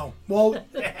 no. Well,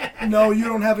 no, you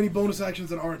don't have any bonus actions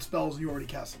that aren't spells. You already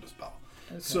casted a spell.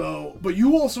 Okay. So, but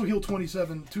you also heal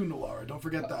 27 to Nalara. Don't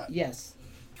forget that. Yes.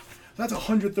 That's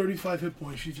 135 hit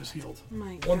points she just healed. Oh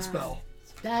my God. One spell.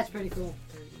 That's pretty cool.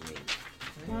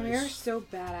 Mom, you're so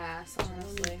badass,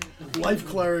 honestly. Life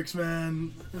clerics,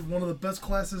 man. One of the best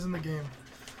classes in the game.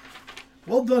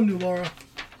 Well done, Nulara.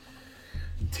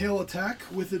 Tail attack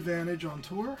with advantage on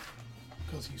Tor.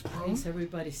 Because he's prone. Thanks,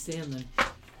 everybody standing.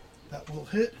 That will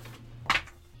hit.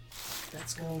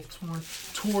 That's All good.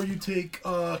 Tor, you take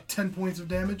 10 points of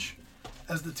damage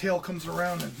as the tail comes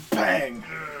around and bang.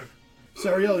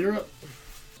 Sariel, you're up.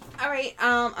 Alright,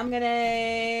 I'm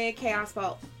gonna Chaos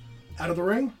Bolt Out of the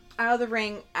ring. out of the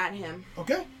ring at him.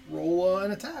 Okay. Roll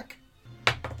an attack.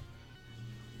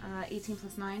 18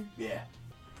 plus 9. Yeah.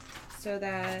 So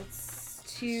that's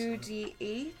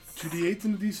 2d8. 2d8s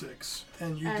and a d6.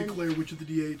 And you And- declare which of the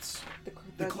d8s.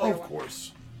 The Of clear one.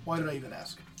 course. Why did I even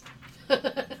ask?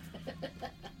 That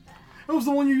was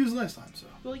the one you used last time, so.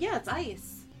 Well, yeah, it's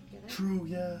ice. Get it? True,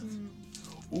 yeah.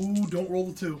 Ooh, don't roll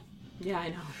the 2. Yeah, I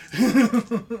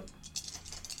know.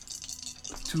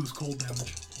 2 is cold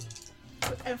damage.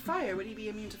 And fire, would he be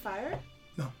immune to fire?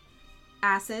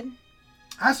 Acid.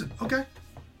 Acid, okay.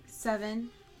 7,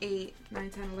 8, 9,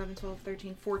 10, 11, 12,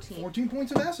 13, 14. 14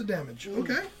 points of acid damage.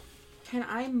 Okay. Can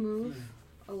I move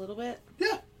a little bit?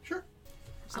 Yeah, sure.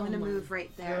 I'm gonna move right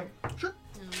there. Sure.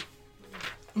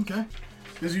 Okay.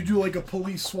 As you do like a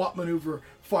police SWAT maneuver,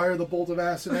 fire the bolt of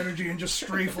acid energy and just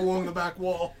strafe along the back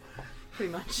wall.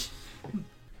 Pretty much.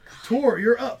 Tor,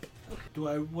 you're up.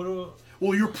 What do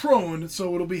Well, you're prone,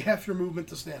 so it'll be half your movement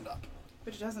to stand up.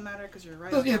 Which doesn't matter because you're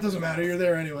right. Yeah, it doesn't matter. You're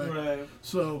there anyway. Right.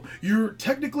 So you're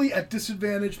technically at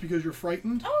disadvantage because you're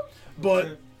frightened, but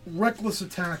Okay. reckless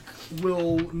attack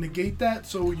will negate that,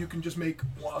 so you can just make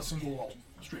a single roll,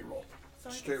 straight roll.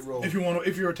 Straight roll. If you want to,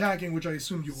 if you're attacking, which I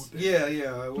assumed you would. Yeah,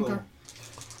 I will. Okay.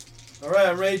 All right,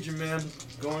 I'm raging, man.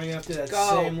 Going after that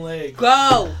Go. same leg.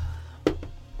 Go!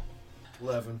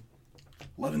 11.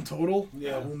 11 total.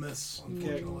 Yeah. That will miss.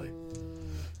 Unfortunately,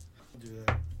 I'll do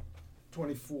that.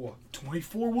 24.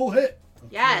 24 will hit.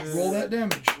 Yes. Roll that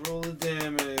damage. Roll the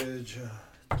damage.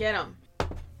 Get him.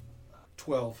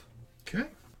 12. Okay.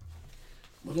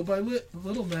 Little by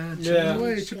little, man. Yeah.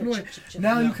 Chipping away.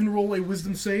 Now you can roll a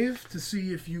wisdom save to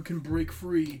see if you can break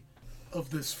free of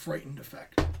this frightened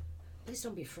effect. Please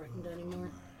don't be frightened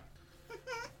anymore.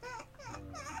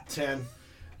 10.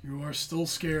 You are still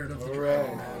scared of the All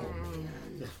dragon.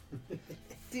 right.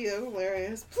 Dio,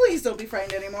 hilarious. Please don't be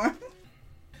frightened anymore.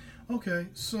 Okay,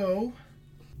 so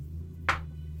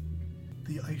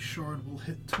the ice shard will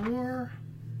hit Tor,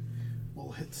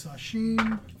 will hit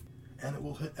Sashim, and it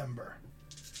will hit Ember.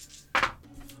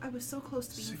 I was so close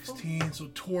to being full. 16. So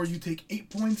Tor, you take 8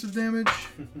 points of damage.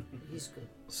 He's good.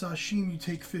 Sashim, you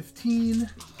take 15.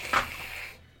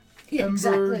 Yeah,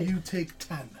 Ember, exactly. you take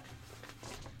 10.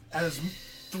 As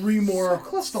 3 more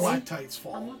close. stalactites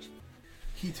fall.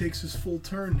 He takes his full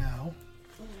turn now.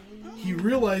 He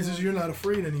realizes you're not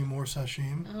afraid anymore,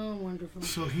 Sashim. Oh, wonderful.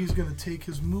 So he's going to take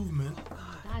his movement God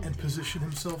and damn. position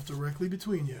himself directly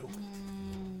between you.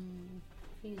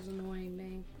 He's annoying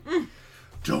me.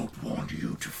 Don't want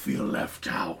you to feel left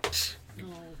out.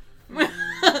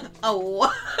 Oh.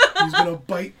 Oh. He's going to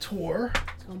bite Tor.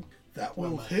 That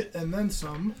will hit and then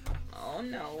some. Oh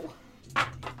no.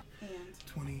 And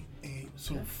 28.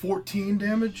 So 14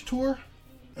 damage, Tor.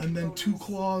 And then 2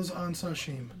 claws on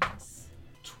Sashim.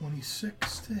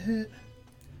 26 to hit.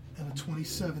 And a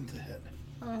 27 to hit.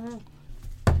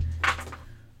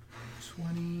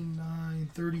 29,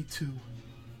 32.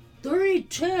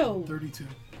 32. 32.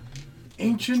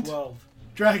 Ancient 12.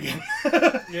 dragon.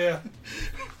 Yeah.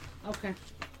 Okay.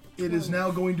 It is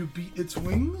now going to beat its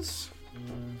wings.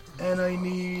 And I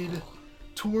need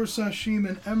Tor, Sashim,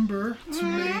 and Ember to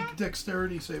make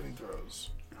dexterity saving throws.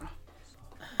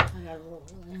 I gotta roll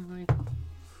really high.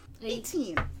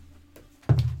 18.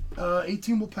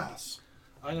 18 will pass.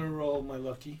 I'm going to roll my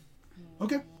lucky.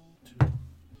 Okay.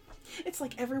 It's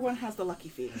like everyone has the lucky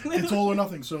feet. It's all or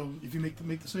nothing, so if you make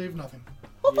the save, nothing.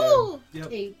 Woohoo! Yep.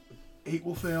 8. 8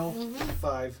 will fail.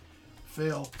 5.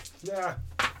 Fail. Yeah.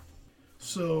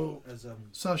 So, As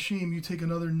Sashim, you take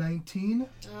another 19.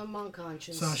 I'm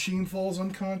unconscious. Sashim falls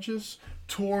unconscious.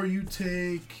 Tor, you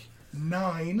take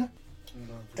 9.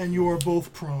 And you are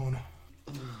both prone.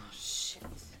 Shit.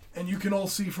 And you can all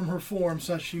see from her form,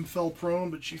 Sashim fell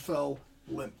prone, but she fell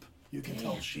limp. You can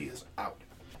tell she is out.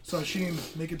 Sashim,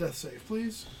 make a death save,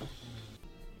 please.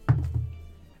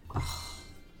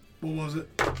 What was it?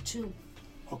 2.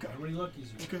 Okay. how many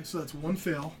luckies? Okay, so that's 1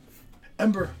 fail.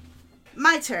 Ember.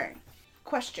 My turn.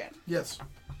 Question. Yes.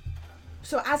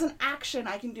 So as an action,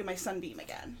 I can do my sunbeam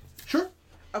again. Sure.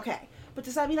 Okay. But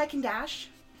does that mean I can dash?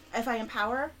 If I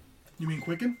empower? You mean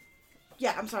quicken?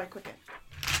 Yeah, I'm sorry, quicken.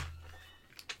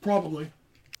 Probably.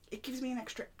 It gives me an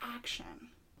extra action.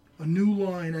 A new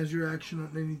line as your action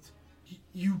underneath.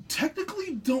 You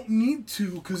technically don't need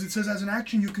to, because it says as an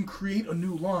action you can create a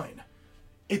new line.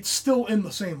 It's still in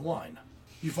the same line.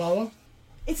 You follow?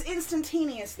 It's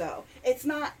instantaneous, though. It's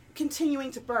not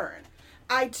continuing to burn.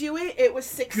 I do it, it was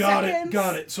 6 Got seconds.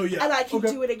 Got it. So yeah. And I can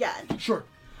Okay. do it again. Sure.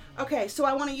 Okay, so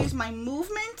I want to use my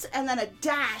movement and then a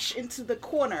dash into the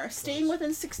corner, staying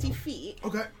within 60 feet.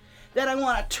 Okay. Then I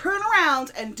want to turn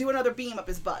around and do another beam up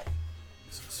his butt.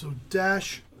 So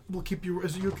dash will keep you.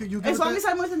 Is you good As with long that? as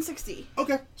I'm within 60.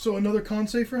 Okay. So another con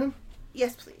save for him.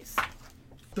 Yes, please.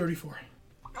 34.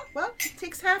 Well, he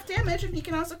takes half damage and he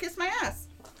can also kiss my ass.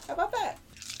 How about that?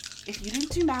 If you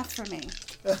didn't do math for me.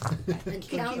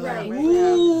 Count right. right.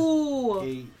 Ooh.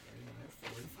 8.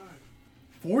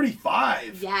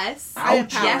 45. Yes. I am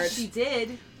Yes, powered. she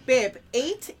did. Bib,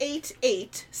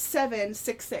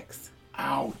 888766.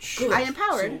 Ouch. I am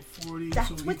powered. So 40. That's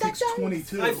so he what that takes does.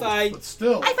 22. High five. But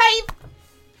still, High five!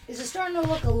 Is it starting to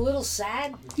look a little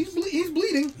sad? he's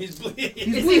bleeding. He's bleeding. He's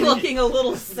Is he bleeding. looking a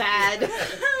little sad?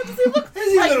 Does he look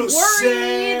Is he like a little worried?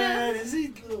 sad? Is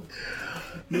he?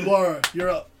 Laura, you're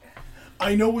up.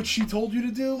 I know what she told you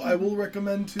to do. I will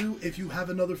recommend too, if you have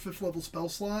another 5th level spell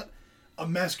slot,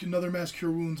 another Mass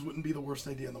Cure Wounds wouldn't be the worst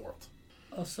idea in the world.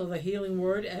 Also, the healing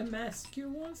word and mass cure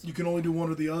ones? You can only do one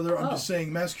or the other. I'm Oh. just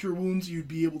saying, Mass Cure Wounds, you'd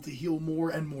be able to heal more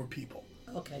and more people.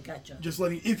 Okay, gotcha. Just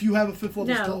letting, if you have a 5th level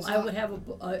Now, spell I slot, would have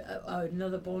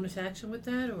another bonus action with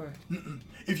that, or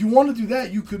if you want to do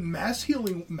that, you could mass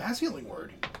healing word. mass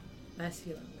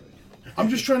healing word? I'm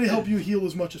just trying to help you heal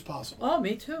as much as possible. Oh,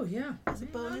 me too, yeah. As a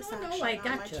bonus No, action I on my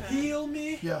gotcha. turn, Heal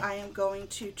me. Yeah. I am going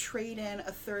to trade in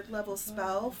a 3rd level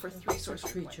spell for 3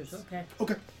 sorcery Creatures, points. okay.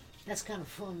 Okay. That's kind of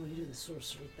fun when you do the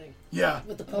sorcery thing. Yeah.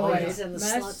 With the Oh, yeah. poise and the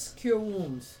Mass sluts. cure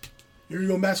wounds. Here you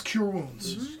go, Mass Cure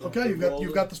Wounds. Okay,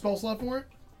 you've got the spell slot for it?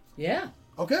 Yeah.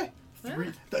 Okay.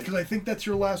 Because I think that's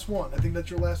your last one. I think that's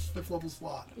your last 5th level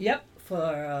slot. Yep,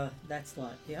 for that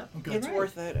slot, yep. Okay. It's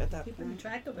worth it at that Keeping point.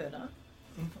 track of it, huh?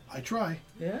 I try.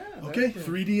 Yeah. Okay,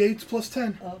 very good. 3d8s plus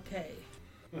 10. Okay.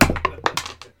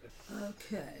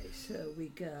 Okay, so we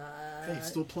got... Hey,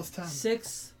 still plus 10.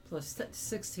 6 plus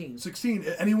 16. 16.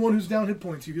 Anyone who's down hit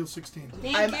points, you heal 16.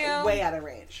 Thank I'm you. way out of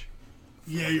range.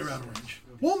 Yeah, you're out of range.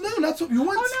 Well, no, not so. You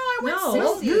went. Oh no, I No. went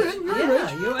Well, 60. you're in. You're in Yeah,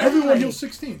 range. you're Everyone right. heals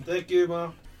 16. Thank you,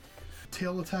 Mom.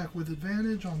 Tail attack with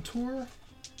advantage on Tor.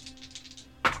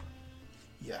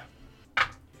 Yeah.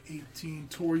 18.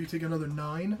 Tor, you take another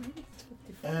 9.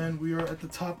 And we are at the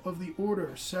top of the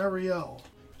order. Sariel.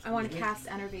 I want to cast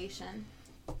Enervation.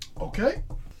 Okay.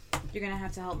 You're gonna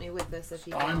have to help me with this if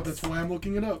you fails. That's why I'm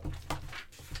looking it up.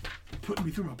 Putting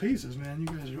me through my paces, man. You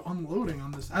guys are unloading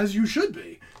on this, as you should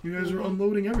be. You guys are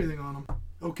unloading everything on him.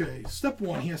 Okay, step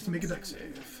 1, he has to make a dex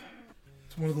save.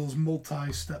 It's one of those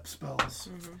multi-step spells.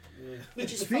 I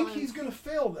Which is think fine. he's going to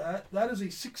fail that. That is a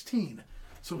 16.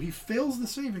 So he fails the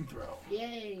saving throw.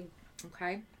 Yay.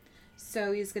 Okay.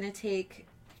 So he's gonna take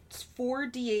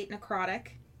 4d8 necrotic.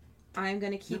 I'm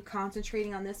gonna keep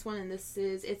concentrating on this one, and this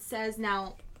is. It says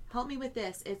now. Help me with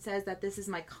this. It says that this is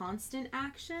my constant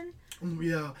action.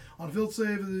 Yeah, on a failed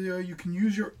save, you can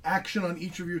use your action on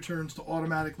each of your turns to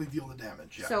automatically deal the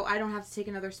damage. Yeah. So I don't have to take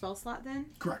another spell slot then?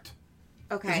 Correct.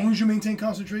 Okay. As long as you maintain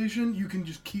concentration, you can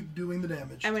just keep doing the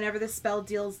damage. And whenever the spell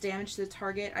deals damage to the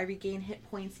target, I regain hit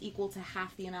points equal to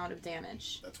half the amount of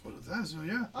damage. That's what it says, so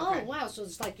yeah. Oh, Okay. wow. So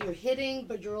it's like you're hitting,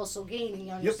 but you're also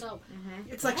gaining on Yep. yourself.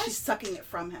 It's like she's sucking it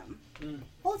from him.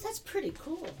 Oh, that's pretty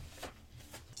cool.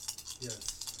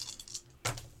 Yes.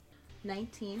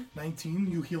 19. 19,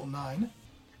 you heal 9.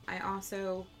 I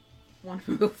also want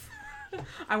to move.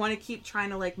 I want to keep trying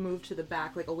to like move to the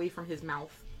back, like away from his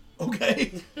mouth.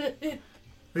 Okay. Are you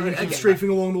going to keep strafing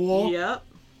along the wall? Yep.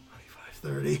 25,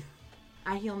 30.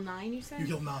 I heal 9, you said? You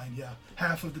heal 9, yeah.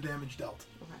 Half of the damage dealt.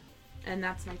 Okay. And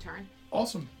that's my turn.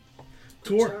 Awesome.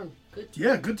 Good Tor. turn. Good turn.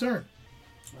 Yeah, good turn.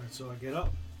 Alright, so I get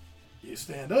up. You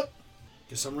stand up.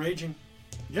 Guess I'm raging.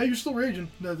 Yeah, you're still raging.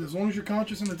 As long as you're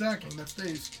conscious and attacking, that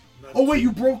stays. Not- Oh, wait,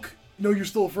 you broke. No, you're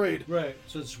still afraid. Right,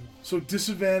 so it's So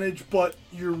disadvantage, but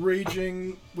you're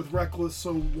raging with reckless,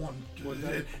 so 1. One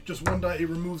die. Just 1 die, it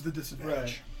removes the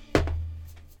disadvantage.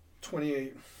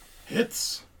 28.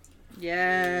 Hits.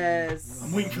 Yes.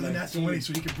 I'm waiting for the nat 20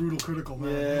 so he can brutal critical,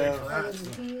 man. I'm waiting for that.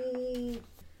 Mm,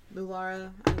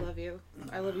 Lulara, I love you.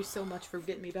 I love you so much for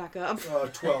getting me back up.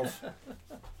 12.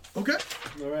 Okay.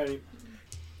 Alrighty.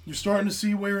 You're starting to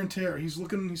see wear and tear. He's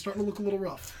starting to look a little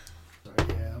rough.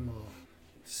 Yeah, I'm a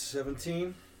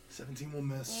 17. 17 will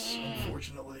miss,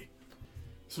 unfortunately.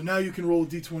 So now you can roll a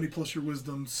d20 plus your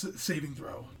wisdom saving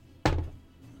throw.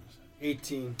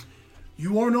 18.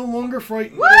 You are no longer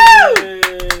frightened.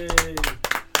 Yay!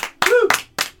 Woo!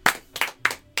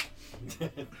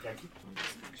 Thank you.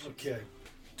 Okay.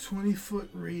 20-foot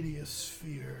radius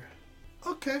sphere.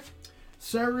 Okay.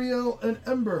 Sariel and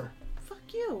Ember.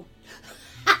 Fuck you.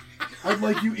 I'd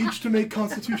like you each to make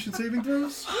Constitution saving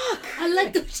throws. I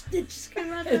like those. They just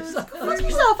come out of those Fuck corners.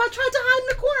 yourself. I tried to hide in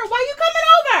the corner. Why are you coming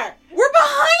over? We're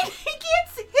behind. He can't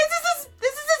see.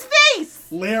 This is his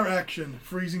face. Lair action.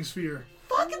 Freezing sphere.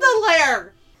 Fuck the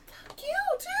lair. Fuck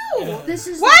you, too. This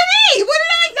is Why me? What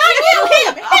did I not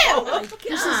you? Him.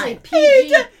 this is a He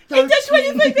PG-13 does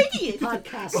 25 biggies.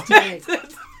 podcast today.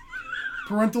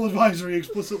 Parental advisory.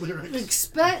 Explicit lyrics.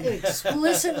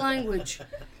 Explicit language.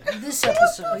 This Oh,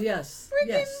 episode. yes.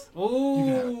 Yes.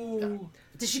 Oh.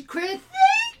 Did she crit?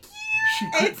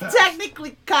 She crit It's pass.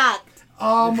 technically cocked.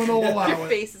 I'm gonna allow Your it.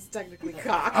 face is technically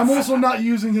cocked. I'm also not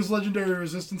using his legendary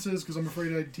resistances because I'm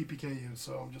afraid I'd TPK you,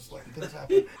 so I'm just letting things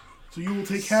happen. So you will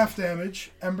take half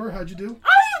damage. Ember, how'd you do? I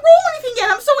didn't roll anything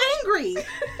yet. I'm so angry.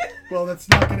 Well, that's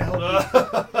not gonna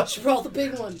help you. She rolled the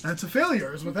big one. That's a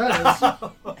failure, is what that is.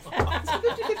 It's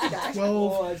a 50-50 die.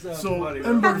 12. Oh, that's not So, funny,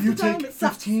 Ember, Half you the time take it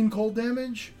sucks. 15 cold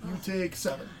damage. You take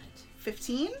 7.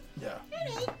 15? Yeah.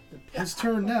 His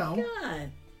turn now.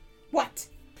 God. What?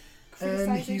 And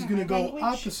Criticizing he's gonna our go language?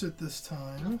 opposite this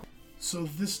time. So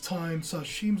this time,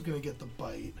 Sashim's gonna get the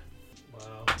bite.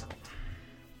 Wow.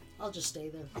 I'll just stay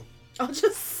there. I'll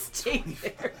just stay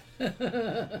there.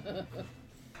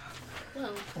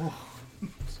 Well, Oh,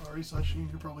 sorry, Sashim,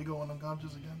 you're probably going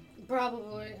unconscious again.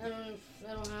 probably.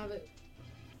 I don't have it.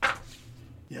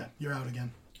 Yeah, you're out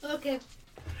again. Okay.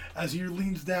 As he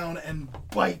leans down and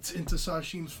bites into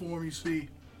Sashim's form, you see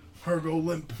her go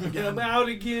limp again. I'm out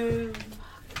again.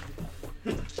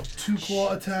 2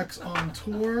 claw attacks on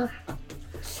Tor.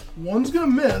 One's gonna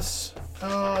miss.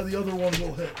 The other one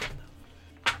will hit.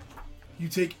 You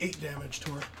take 8 damage,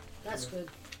 Tor. That's good.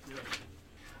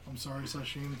 I'm sorry,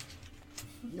 Sashim.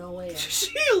 No way.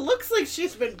 She looks like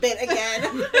she's been bit again.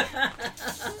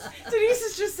 Denise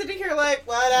is just sitting here You're like,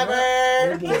 whatever.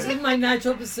 Oh This boy. is my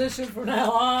natural position from now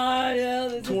on. Yeah,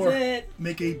 this Tor, is it.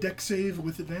 make a dex save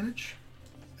with advantage,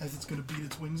 as it's going to beat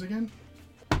its wings again.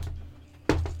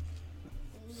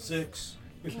 6.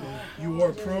 You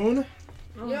are prone.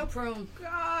 You're prone.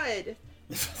 God.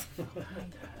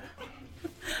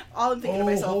 All I'm thinking to Oh,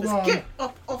 myself hold is, on. get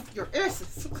up off your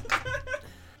asses.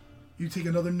 You take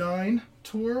another 9,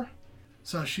 Tor.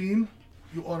 Sashim,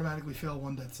 you automatically fail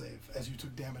one death save, as you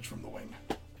took damage from the wing.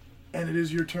 And it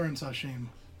is your turn, Sashim.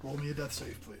 Roll me a death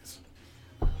save, please.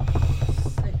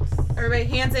 6. Everybody,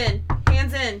 hands in.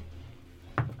 Hands in.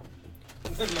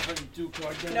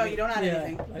 No, you don't add Yeah.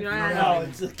 anything. You don't No, have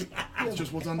it's, it's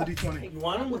just what's on the d20. You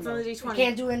want them? What's on the D20?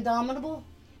 Can't do Indomitable?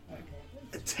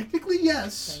 Technically,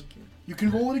 yes. Thank you. You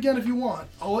can roll it again if you want.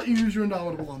 I'll let you use your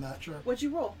Indomitable on that, sure. What'd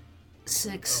you roll?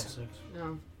 6.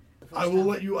 No. I will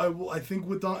let you. I think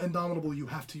with Indomitable, you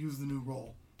have to use the new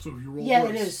roll. So if you roll Yeah,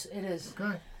 worse, it is. It is.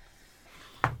 Okay.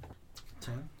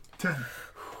 10. 10.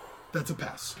 That's a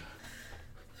pass.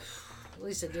 At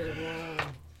least I did it wrong.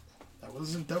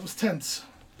 That was tense.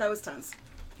 That was tense.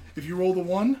 If you roll the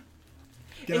 1,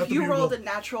 get out If the you reroll. rolled a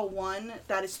natural 1,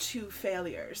 that is 2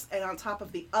 failures. And on top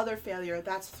of the other failure,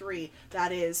 that's 3.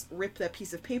 That is rip that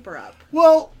piece of paper up.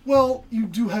 Well, you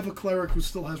do have a cleric who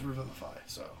still has Revivify,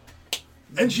 so.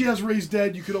 And she has Raise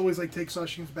Dead. You could always take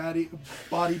Sashim's body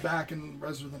back and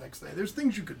res her the next day. There's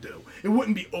things you could do. It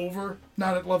wouldn't be over,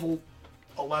 not at level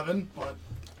 11, but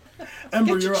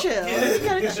Ember, Get you're your up. chill. You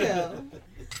gotta chill.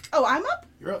 Oh, I'm up?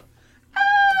 You're up.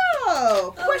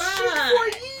 Oh, question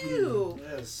for you.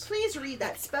 Yes. Please read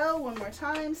that spell one more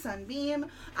time, Sunbeam.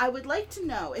 I would like to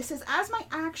know. It says, as my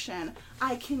action,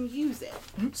 I can use it.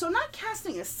 So I'm not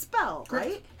casting a spell, Correct.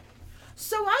 right?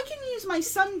 So I can use my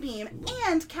Sunbeam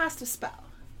and cast a spell.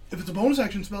 If it's a bonus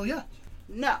action spell, yeah.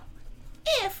 No.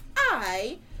 If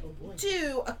I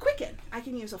do a quicken, I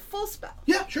can use a full spell.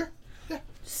 Yeah, sure. Yeah.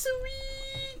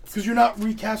 Sweet. Because you're not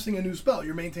recasting a new spell.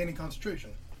 You're maintaining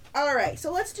concentration. All right,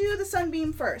 so let's do the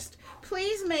Sunbeam first.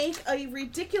 Please make a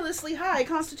ridiculously high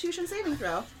Constitution saving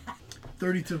throw.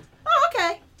 32. Oh,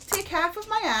 okay. Take half of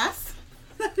my ass.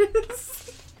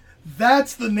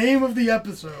 That's the name of the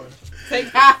episode. Take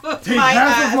half of Take my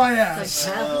half ass. of my Like ass.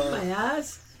 half of my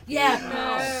ass?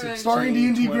 Yeah, Starring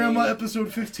D&D 20, Grandma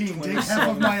episode 15. Take half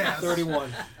of my ass. 31.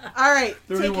 All right,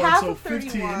 31, take half so of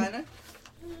 15. 31.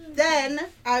 Then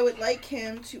I would like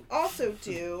him to also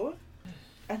do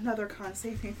another con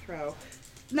saving throw.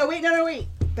 No, wait.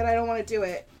 But I don't want to do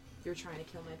it. You're trying to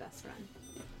kill my best friend.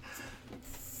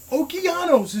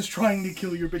 Okeanos is trying to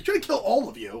kill your bitch. Trying to kill all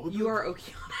of you. You are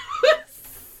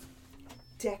Okeanos.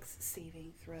 Dex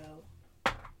saving throw.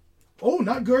 Oh,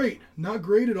 not great. Not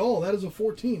great at all. That is a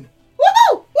 14.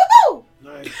 Woohoo! Woohoo!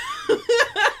 Nice.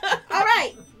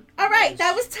 All right.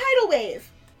 That was Tidal Wave.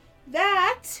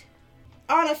 That,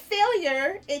 on a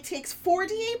failure, it takes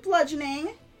 4d8 bludgeoning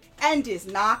and is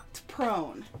knocked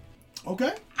prone.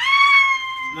 Okay.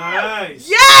 Nice.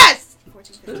 Yes!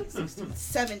 14, 15, 16,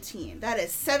 17. That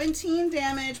is 17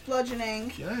 damage bludgeoning.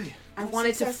 Okay. I wanted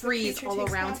to Success, the freeze creature all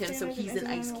takes around half him, so damage he's and an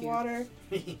enters ice in the cube. water.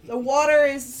 The water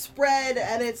is spread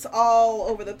and it's all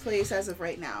over the place as of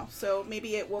right now. So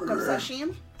maybe it woke up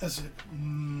Sashim. That's it.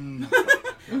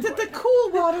 The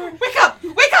cool water. Wake up!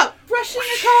 Wake up! Brushing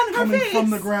upon her Coming face. from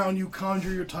the ground, you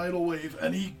conjure your tidal wave,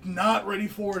 and he, not ready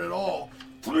for it at all,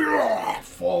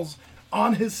 falls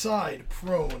on his side,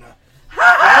 prone.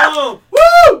 Oh!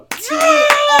 Woo! Tee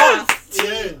off! Tee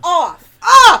Yeah. off!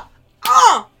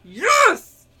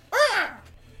 Yes!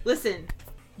 Listen,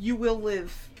 you will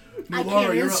live. I Laura,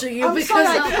 can't you're answer up. you I'm because sorry,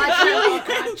 I I'm can't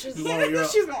unconscious. Laura, you're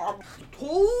up. She's not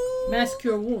Mass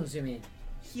cure wounds, you mean?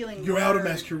 healing. You're out of word.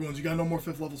 Mass Cure Wounds. You got no more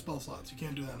 5th level spell slots. You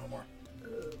can't do that no more.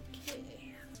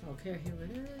 Okay, here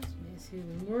it is. Mass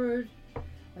healing word.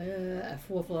 At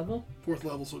 4th level. 4th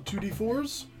level, so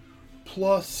 2d4s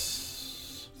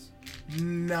plus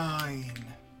 9.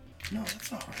 No,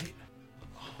 that's not right.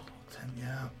 Oh, 10,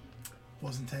 yeah.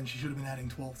 Wasn't 10. She should have been adding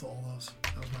 12 to all those.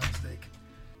 That was my mistake.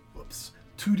 Whoops.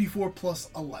 2d4 plus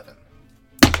 11.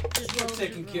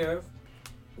 Taken care of.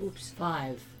 Oops,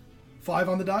 5. 5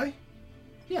 on the die.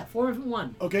 Yeah, 4 and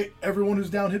 1. Okay, everyone who's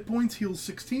down hit points heals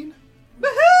 16.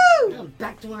 Woohoo! I'm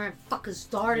back to where I fucking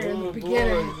started in the Oh,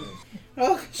 beginning. boy.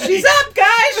 Oh, she's up,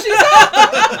 guys! She's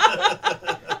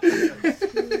up!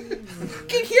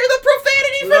 Can hear the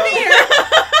profanity from here!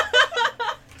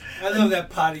 I love that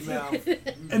potty mouth.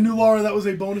 And Nulara, that was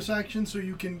a bonus action, so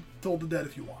you can toll the dead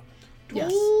if you want.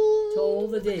 Yes. Toll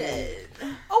the dead.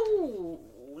 Oh,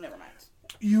 never mind.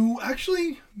 You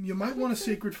might want a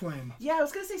Sacred Flame. Yeah, I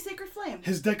was gonna say Sacred Flame.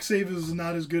 His deck save is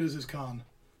not as good as his con.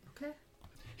 Okay.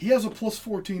 He has a plus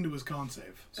 14 to his con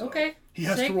save. So Okay. He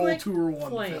has to roll a 2 or a 1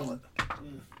 flame. to fail it.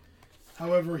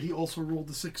 However, he also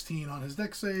rolled a 16 on his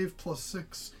dex save. Plus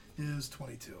 6 is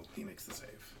 22. He makes the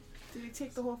save. Did he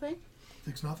take the whole thing?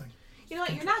 Takes nothing. You know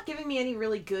what? You're not giving me any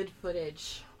really good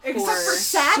footage. Except for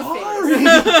sad Sorry. There's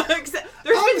I'm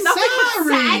been nothing but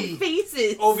sorry. sad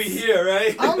faces. Over here,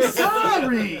 right? I'm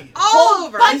sorry. All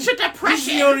over. Bunch of He's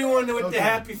depression. the only one with Okay. the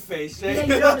happy face. Yeah, Eh?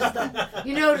 you noticed that.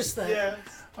 You noticed that. Yeah.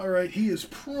 All right, he is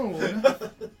prone,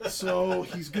 so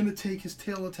he's going to take his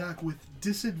tail attack with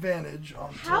disadvantage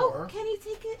on How Tor. can he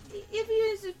take it if he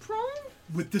is prone?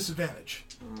 With disadvantage.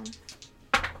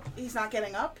 He's not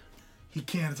getting up? He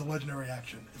can. It's a legendary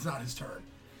action. It's not his turn.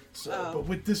 So, Oh. but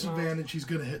with disadvantage, he's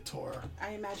going to hit Tor.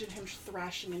 I imagine him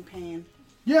thrashing in pain.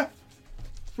 Yeah.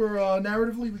 For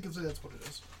narratively, we can say that's what it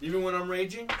is. Even when I'm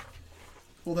raging?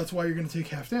 Well, that's why you're going to take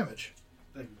half damage.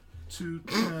 Thank you. 2,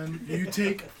 10. You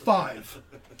take 5.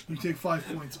 You take 5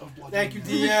 points of blood. Thank you,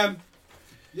 damage. DM.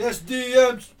 Yes,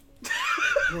 DM.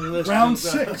 Round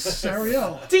 6,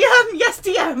 Sariel. DM, yes,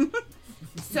 DM.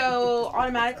 So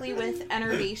automatically with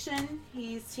enervation,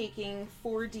 he's taking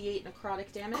 4d8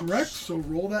 necrotic damage. Correct. So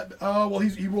roll that. Well,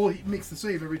 he makes the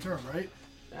save every turn, right?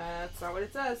 That's not what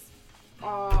it says.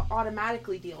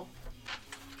 Automatically deal.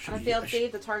 On a failed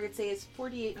save, the target saves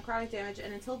 4d8 necrotic damage,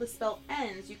 and until the spell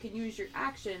ends, you can use your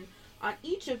action on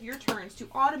each of your turns to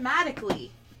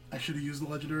automatically. I should have used the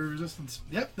legendary resistance.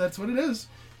 Yep, that's what it is.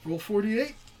 Roll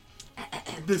 48.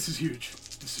 This is huge.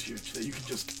 This is huge. That you can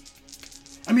just.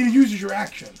 I mean, it uses your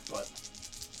action, but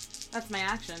That's my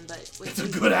action, but it's a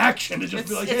good action to just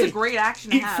be like, it's hey, a great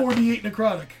action to eat have. 48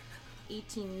 necrotic.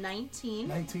 18, 19.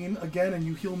 19 again, and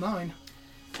you heal 9.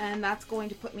 And that's going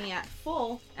to put me at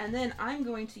full. And then I'm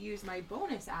going to use my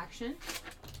bonus action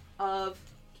of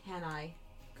can I?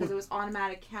 Because it was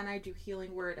automatic. Can I do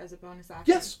healing word as a bonus action?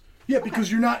 Yes. Yeah,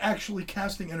 because you're not actually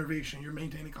casting enervation. You're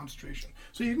maintaining concentration.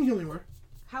 So you can healing word.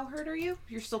 How hurt are you?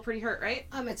 You're still pretty hurt, right?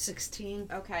 I'm at 16.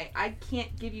 Okay. I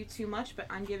can't give you too much, but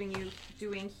I'm giving you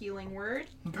doing healing word.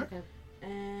 Okay.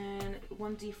 And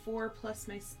 1d4 plus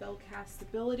my spellcast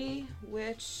ability,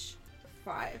 which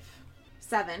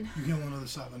 7. You heal another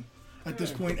 7. At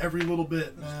this point, every little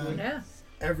bit, man. Yeah.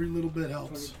 Every little bit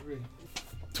helps. 23.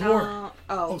 Tor.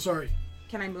 Oh, Sorry.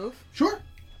 can I move? Sure.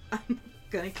 I'm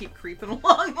gonna keep creeping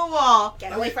along the wall.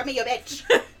 Get away from me, you bitch.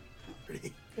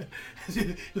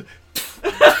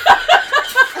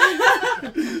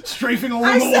 Strafing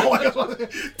along the wall.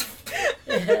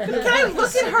 Can I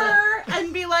look at her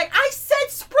and be like, I said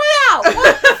spread out!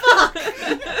 What the fuck?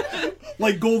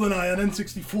 Like GoldenEye on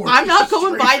N64. I'm not Just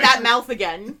going by strafing. that mouth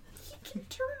again.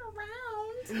 Turn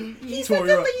around. He's Tor, like a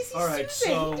you're up. lazy Alright,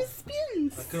 Susan. so- He just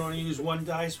spins. I can only use 1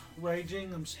 dice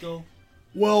raging. I'm still.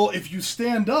 Well, if you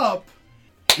stand up,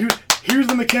 here's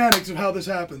the mechanics of how this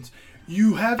happens.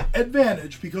 You have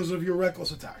advantage because of your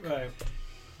reckless attack. Right.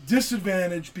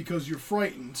 Disadvantage because you're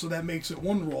frightened, so that makes it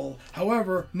 1 roll.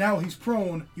 However, now he's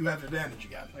prone, you have advantage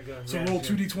again. I got So advantage,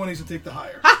 roll yeah. 2d20s and take the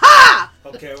higher.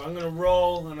 Okay, well, I'm gonna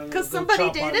roll and I'm gonna Because go somebody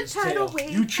chop on did a his tidal tail.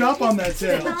 wave. You chop on that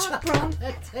tail.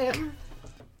 That's him.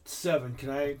 7. Can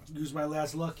I use my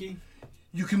last lucky?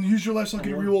 You can use your left lucky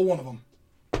to reroll one of them.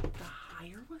 The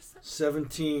higher was that?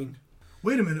 17.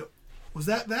 Wait a minute. Was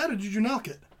that or did you knock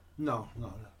it? No,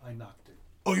 I knocked it.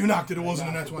 Oh, you knocked it. It wasn't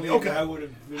a nat 20. Believe me, Okay. I would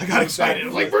have. I got excited. I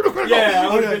was like, we're going to go. Yeah,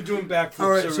 I would have Okay. been doing backflips All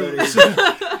right, already. so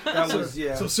That was,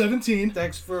 yeah. So 17.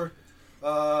 Thanks for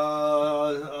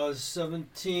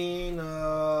 17,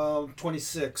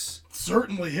 26.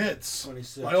 Certainly hits.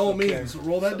 26. By all okay. means,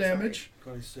 roll that So damage.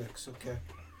 26, okay.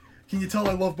 Can you tell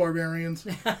I love barbarians?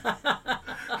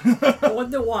 I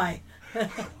wonder why.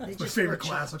 It's my favorite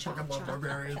class. I fucking love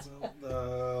barbarians.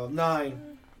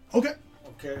 9. Okay.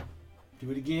 Okay.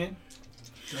 Do it again.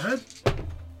 Go ahead.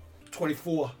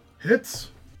 24.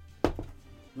 Hits.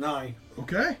 9.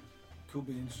 Okay. Cool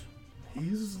beans.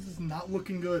 He's not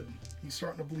looking good. He's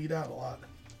starting to bleed out a lot.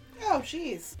 Oh,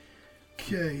 jeez.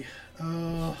 Okay.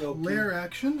 Okay. Lair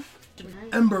action.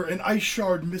 Ember, an ice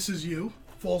shard misses you.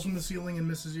 Falls from the ceiling and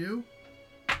misses you.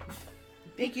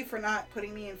 Thank you for not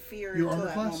putting me in fear Your until armor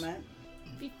that class? moment.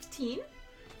 15.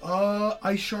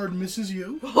 Ice shard misses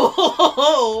you.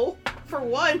 Oh, for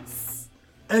once.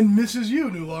 And misses you,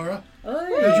 New Lara. Oh,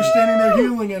 As you're standing there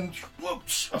healing and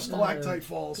whoops, a stalactite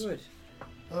falls. good.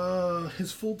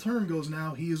 His full turn goes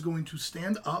now. He is going to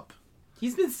stand up.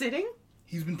 He's been sitting?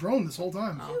 He's been prone this whole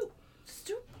time.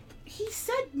 He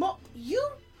said, you.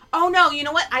 Oh no, you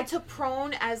know what? I took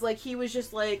prone as like he was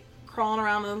just like crawling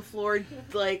around on the floor,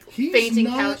 like He's fainting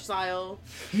not- couch style.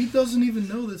 He doesn't even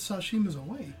know that Sashima's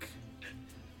awake.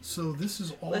 So this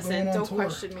is all Listen, going on don't tour.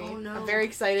 question me. Oh, no. I'm very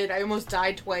excited. I almost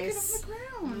died Get twice.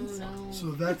 on the ground. No.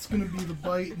 So that's going to be the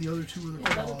bite, and the other two are the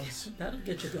claws. That'll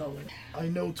get you going. I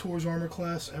know Tor's armor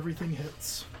class, everything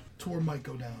hits. Tor might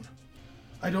go down.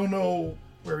 I don't know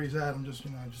where he's at. I'm just,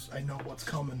 I know what's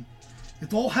coming.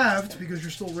 It's all halved because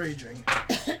you're still raging,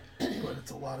 but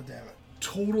it's a lot of damage.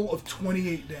 Total of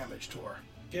 28 damage, Tor.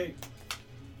 Okay.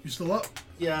 You still up?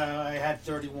 Yeah, I had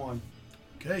 31.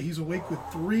 Okay, he's awake with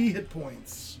 3 hit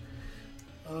points.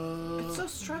 It's so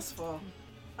stressful.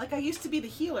 Like, I used to be the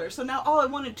healer, so now all I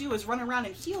want to do is run around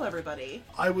and heal everybody.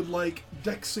 I would like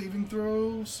dex saving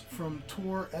throws from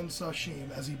Tor and Sashim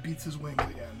as he beats his wings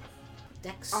again.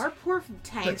 Dex. Our poor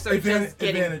tanks Dex- are just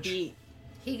getting advantage. beat.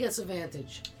 He gets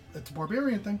advantage. It's a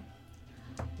barbarian thing.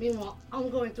 Meanwhile, I'm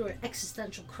going through an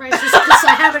existential crisis because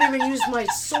I haven't even used my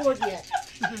sword yet.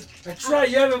 That's right,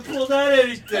 you haven't pulled out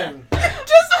anything.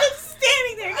 Just been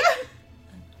standing there.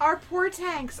 Our poor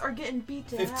tanks are getting beat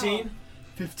to 15? hell.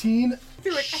 15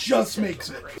 Through an just makes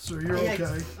it. So you're okay.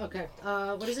 Yikes. Okay.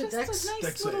 What is it? Just Dex? a nice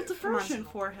Dex little save. diversion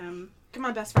for him. Come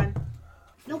on, best friend.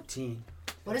 14.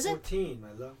 What is it? 14,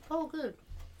 my love. Oh, good.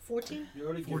 14? You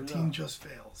already given 14 up. just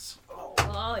fails. Oh,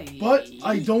 But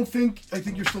I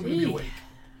think you're still going to be awake.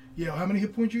 Yeah, how many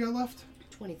hit points you got left?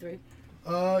 23.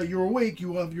 You're awake.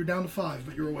 You're down to 5,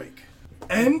 but you're awake.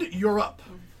 And you're up.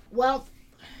 Well,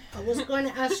 I wasn't going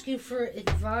to ask you for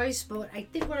advice, but I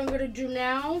think what I'm going to do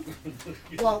now...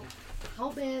 Well,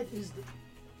 how bad is the...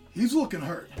 He's looking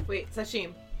hurt. Wait,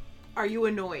 Sashim, are you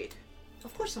annoyed?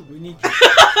 Of course I'm... We need you.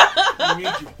 We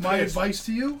need you. My Pissed. advice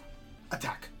to you,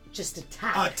 attack. Just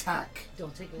attack. Attack.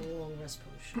 Don't take a long rest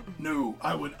potion. No,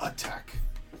 I would attack.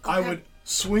 I would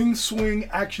swing,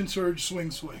 action surge,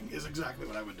 swing is exactly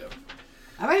what I would do.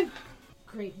 All right.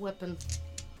 Great weapon.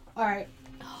 All right.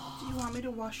 Do you want me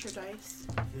to wash your dice?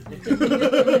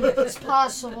 It's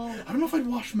possible. I don't know if I'd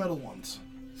wash metal ones.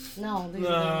 No, these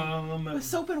are No, With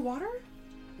soap and water?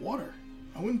 Water.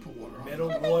 I wouldn't put water on. metal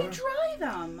Then you water. dry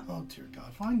them. Oh dear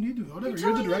God. Fine, you do whatever. You're You're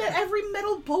the telling me that director. every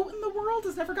metal boat in the world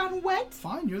has never gotten wet?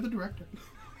 Fine, you're the director.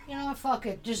 You know what? Fuck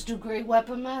it. Just do Great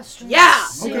Weapon Master. Yeah!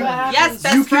 See Okay. what happens. Yes,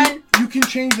 best You can friend. you can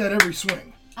change that every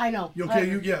swing. I know. You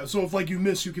okay? Yeah. So if you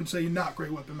miss, you can say not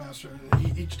Great Weapon Master.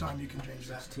 And each time you can change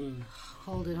that. 16.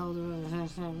 Hold it.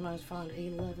 Minus 5,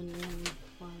 8, 11,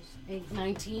 8,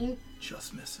 19.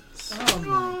 Just misses.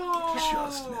 Oh,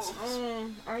 Just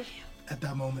misses. I At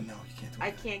that moment, no, you can't do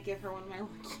it. can't give her one of my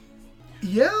lucky.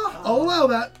 Yeah, I'll allow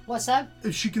that. What's that?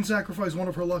 If she can sacrifice one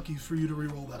of her luckies for you to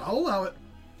re-roll that, I'll allow it.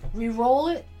 Re-roll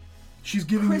it? She's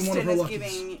giving you one of Kristen her is luckies.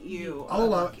 giving you I'll a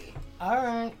allow lucky.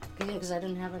 Alright. Yeah, because I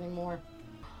didn't have any more.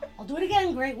 I'll do it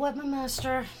again, Great Weapon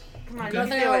Master. Come on, Okay. you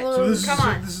Nothing can do it. I'll So lose. this Come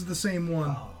on. this is the same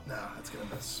one. Nah, that's gonna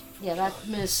miss. Yeah, that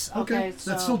miss. Okay, Okay, so...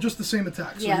 that's still just the same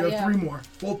attack. So Yeah, you have yeah. 3 more.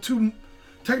 Well, 2,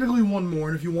 technically 1 more,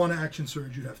 and if you want to action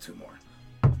surge, you'd have 2 more.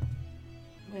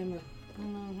 Wait a minute.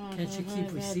 Can she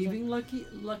keep receiving lucky?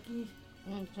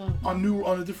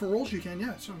 On a different roll, she can.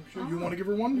 Yeah. So sure, you want to give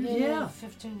her 1? Yeah.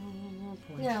 15.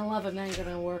 Yeah, 11 ain't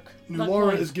gonna work. New Luck Laura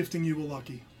one. is gifting you a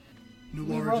lucky. New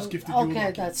Laura Roll- just gifted you a Okay,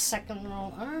 lucky. that's second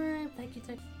roll. Alright, thank you.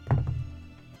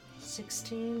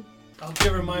 16. I'll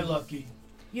give her my lucky.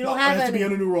 You No, don't it have has to be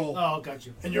on any. a new roll. Oh, got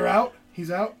you. And you're out.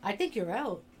 He's out. I think you're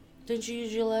out. Didn't you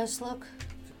use your last luck?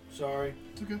 Sorry.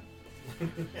 It's okay.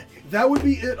 That would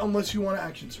be it unless you want to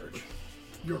action surge.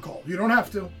 Your call. You don't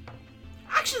have to.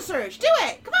 Action surge, do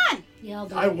it! Come on! Yeah, I'll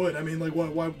do I it. would. I mean, like,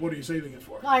 what are you saving it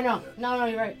for? I know. No,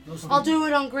 you're right. I'll do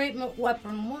it on Great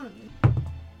Weapon 1.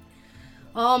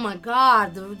 Oh my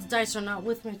god, the dice are not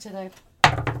with me today.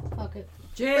 Fuck it.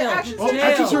 Jail. action Oh, Jail.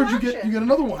 action surge, you get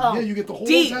another one. Oh. Yeah, you get the whole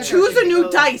D, attack. choose a new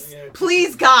dice.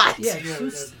 Please, God. Yeah,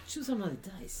 choose another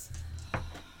dice.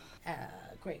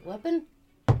 Great Weapon.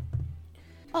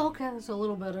 Oh, okay, that's a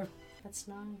little better. That's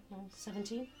 9,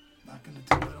 17. Not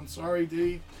gonna do it. I'm sorry,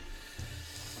 D.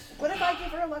 What if I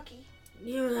give her a lucky?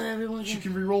 Everyone She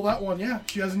can re-roll that one. Yeah,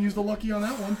 she hasn't used the lucky on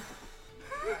that one.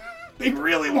 They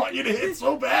really want you to hit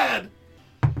so bad.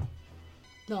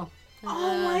 No.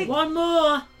 Oh my One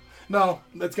more. No,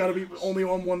 that's got to be only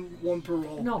on one per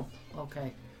roll. No.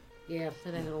 Okay. Yeah,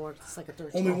 that ain't gonna work. It's like a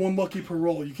 13. Only 1 lucky per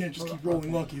roll. You can't just keep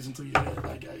rolling luckies until you hit it.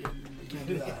 Like, you can't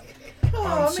do that.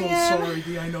 Oh, I'm so man. sorry,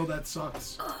 D. I know that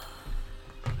sucks.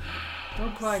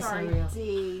 Don't cry, Sorry, Saria.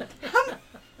 D.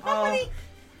 How many?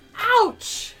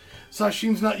 Ouch.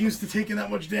 Sashim's not used to taking that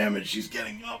much damage. She's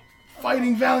getting up,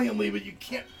 fighting valiantly, but you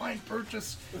can't find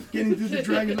purchase getting through the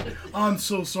dragon. I'm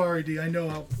so sorry, D. I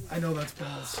know that's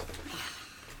balls.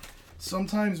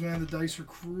 Sometimes, man, the dice are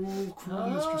cruel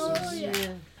mistresses.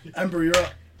 Yeah. Ember, you're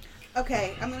up.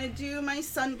 Okay, I'm gonna do my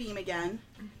sunbeam again,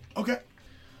 Okay.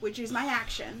 which is my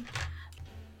action.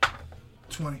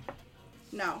 20.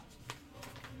 No.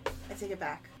 I take it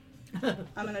back.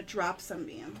 I'm going to drop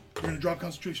Sunbeam. You're going to drop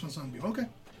concentration on Sunbeam. Okay.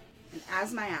 And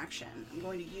as my action, I'm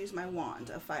going to use my wand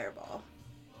of Fireball.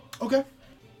 Okay.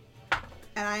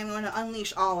 And I'm going to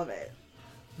unleash all of it.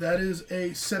 That is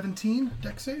a 17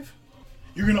 dex save.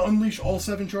 You're going to unleash all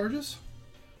 7 charges?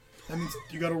 That means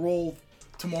you got to roll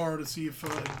tomorrow to see if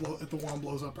the wand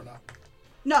blows up or not.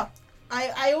 No.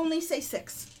 I only say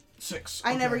 6. 6.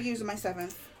 I okay. never use my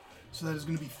 7th. So that is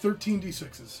going to be 13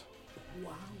 d6s.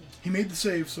 Wow. He made the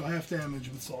save, so half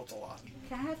damage, but still it's a lot.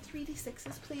 Can I have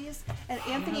 3d6s, please? And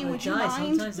Anthony, would you die.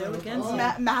 mind Sometimes they're against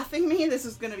you. mathing me? This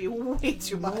is going to be way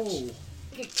too much.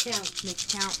 Make it count. Make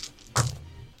it count.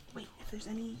 Wait, if there's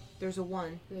any... There's a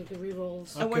 1. Make it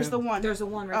rerolls. Oh, where's the 1? There's a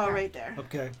 1 right oh, there. right there.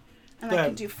 Okay. And Go I ahead.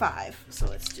 can do 5, so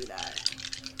let's do that.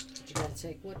 You gotta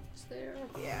take what's there.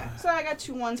 Yeah. So I got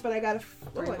 2 1s, but I got I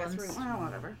got 3. ones. Well,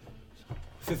 whatever.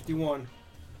 51.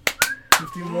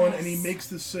 51, and he makes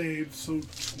the save, so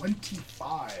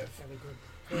 25.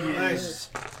 Very good. Nice.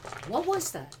 What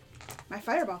was that? My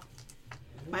Fireball.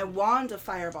 My wand of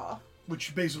Fireball.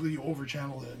 Which basically you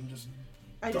overchanneled it and just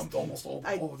dumped almost all of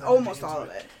that. Almost into all of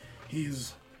it.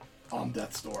 He's on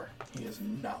death's door. He is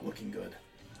not looking good.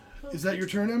 Is that your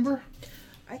turn, Ember?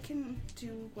 I can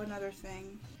do one other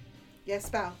thing. Yeah,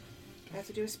 spell. I have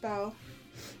to do a spell.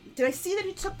 Did I see that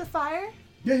he took the fire?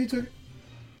 Yeah, he took it.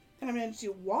 And I'm going to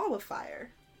do Wall of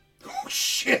Fire. Oh,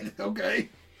 shit. Okay.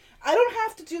 I don't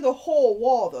have to do the whole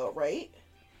wall, though, right?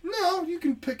 No, you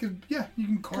can pick it. Yeah, you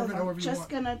can carve it I'm however you just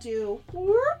want. going to do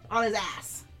whoop on his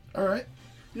ass. All right.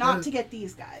 Not to get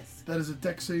these guys. That is a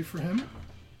dex save for him.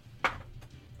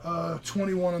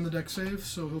 21 on the dex save,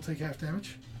 so he'll take half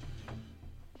damage.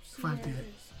 5d8.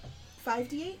 5d8?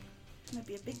 I'm going to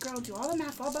be a big girl and do all the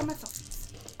math all by myself.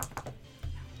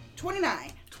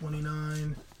 29.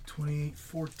 29, 28,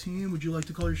 14. Would you like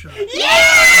to call your shot?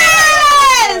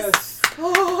 Yes!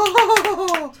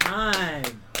 Oh!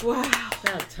 Time. Wow.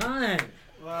 That time.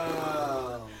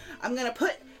 Wow. I'm going to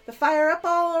put the fire up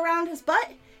all around his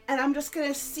butt, and I'm just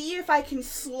going to see if I can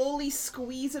slowly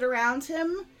squeeze it around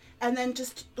him, and then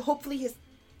just hopefully his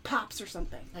pops or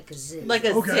something. Like a zit. Like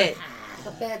a Okay. zit.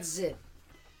 Like a bad zit.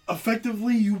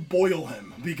 Effectively, you boil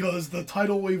him because the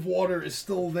tidal wave water is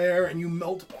still there, and you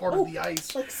melt part of the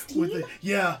ice. like steam?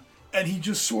 Yeah, and he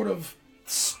just sort of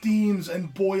steams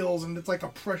and boils, and it's like a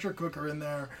pressure cooker in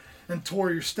there. And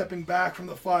Tor, you're stepping back from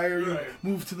the fire. You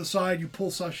move to the side. You pull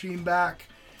Sashim back,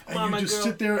 and on, you my just girl.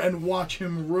 sit there and watch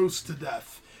him roast to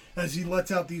death as he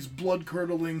lets out these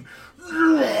blood-curdling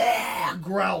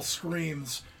growl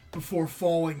screams before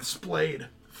falling splayed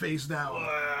face down.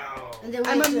 Wow. And then we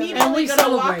I'm have to- immediately we going to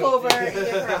walk celebrate. over and give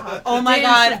her a hug. Oh my Dance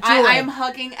god, of joy. I am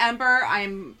hugging Ember.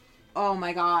 Oh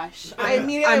my gosh. I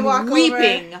immediately I'm walk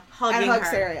weeping, over hugging and hug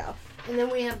her. Sariel. And then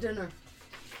we have dinner.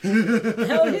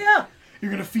 Hell yeah.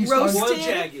 You're gonna feast Roast on One Roasted,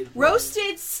 jagged.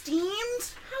 roasted, steamed.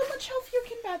 How much healthier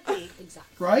can that be?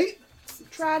 Exactly. right?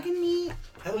 Dragon meat.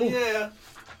 Hell yeah.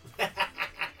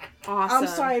 Awesome. I'm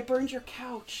sorry, I burned your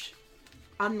couch.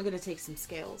 I'm gonna take some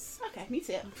scales. Okay, me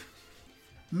too.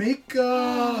 Make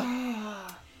whoever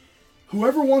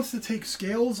wants to take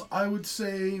scales, I would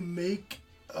say make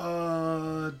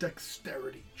a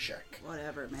dexterity check.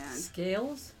 Whatever, man.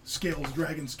 Scales? Scales,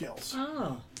 dragon scales.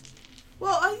 Oh.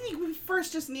 Well, I think we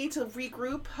first just need to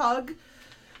regroup, hug,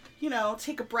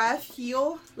 take a breath,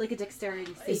 heal. Like a dexterity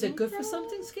saving Is it good for throw?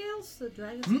 something, scales? The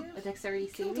dragon Hmm? scales? A dexterity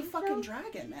Kill saving the fucking throw?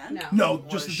 dragon, man. No. No,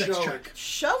 just a dex show check.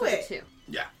 Show For the it. 2.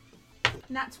 Yeah.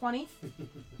 Not 20.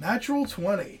 Natural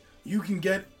 20. You can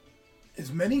get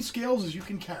as many scales as you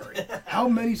can carry. How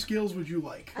many scales would you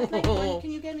like? I'd like one.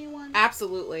 Can you get me one?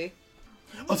 Absolutely.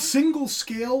 A single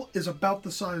scale is about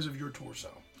the size of your torso.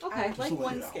 Okay. I'd like to let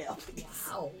one you know. scale, please.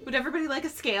 Wow. Would everybody like a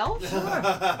scale?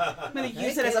 I'm gonna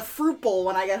use it as a fruit bowl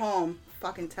when I get home.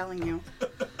 Fucking telling you.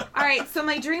 Alright, so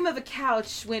my dream of a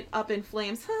couch went up in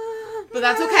flames. But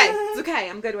that's okay. It's okay.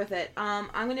 I'm good with it. I'm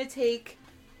gonna take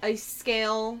a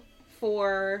scale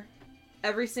for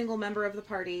every single member of the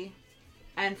party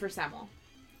and for Samuel.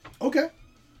 Okay.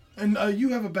 And you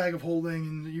have a bag of holding,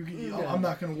 and you can, I'm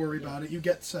not going to worry about it. You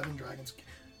get 7 dragon scales.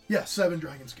 Yeah, 7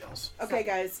 dragon scales. Okay,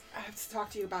 guys, I have to talk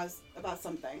to you about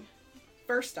something.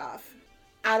 First off,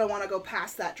 I don't want to go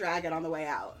past that dragon on the way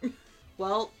out.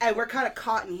 Well, And we're kind of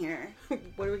caught in here.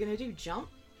 what are we gonna do? Jump?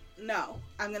 No,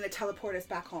 I'm gonna teleport us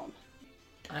back home.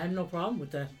 I have no problem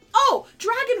with that. Oh,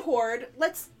 dragon horde!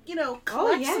 Let's,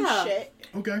 collect yeah. some shit.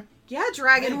 Okay. Yeah,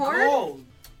 Dragon Horde. Gold.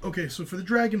 Okay, so for the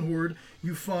dragon horde,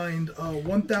 you find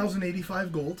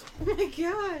 1,085 gold. Oh my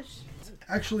gosh.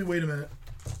 Actually, wait a minute.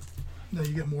 No,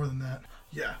 you get more than that.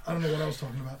 Yeah, I don't know what I was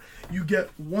talking about. You get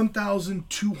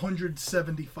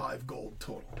 1,275 gold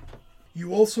total.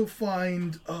 You also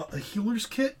find a healer's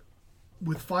kit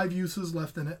with 5 uses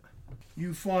left in it.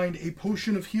 You find a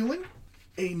potion of healing,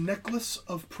 a necklace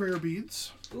of prayer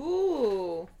beads.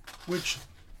 Ooh. Which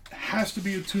has to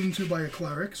be attuned to by a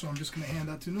cleric, so I'm just going to hand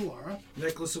that to Nulara.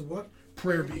 Necklace of what?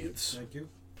 Prayer beads. Thank you.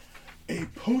 A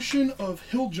potion of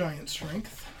hill giant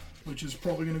strength, which is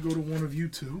probably going to go to one of you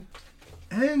two.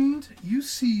 And you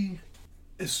see,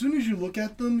 as soon as you look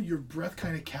at them, your breath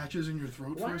kind of catches in your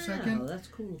throat for a second. Wow, that's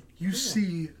cool. You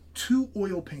see 2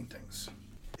 oil paintings.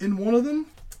 In one of them,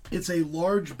 it's a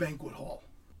large banquet hall.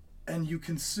 And you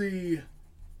can see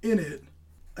in it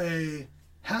a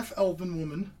half-elven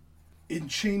woman in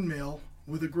chainmail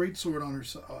with a greatsword on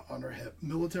her hip,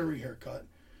 military haircut.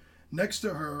 Next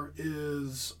to her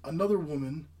is another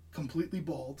woman, completely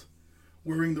bald,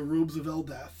 wearing the robes of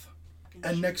Eldath.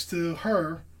 And next to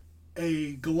her,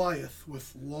 a Goliath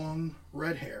with long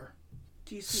red hair.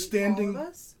 Do you see standing all of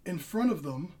us? in front of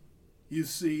them, you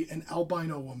see an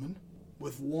albino woman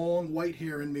with long white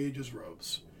hair and mage's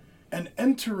robes. And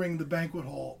entering the banquet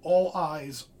hall, all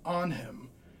eyes on him,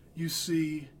 you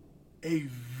see a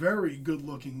very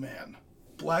good-looking man.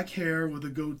 Black hair with a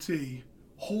goatee,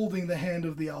 holding the hand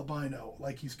of the albino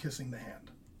like he's kissing the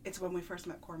hand. It's when we first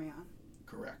met Cormion.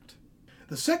 Correct.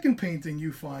 The second painting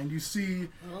you find, you see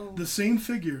the same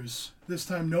figures, this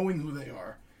time knowing who they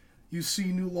are. You see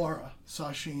Nulara,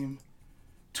 Sashim,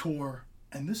 Tor,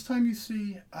 and this time you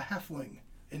see a halfling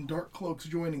in dark cloaks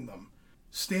joining them,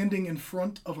 standing in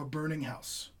front of a burning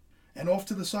house. And off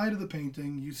to the side of the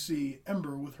painting, you see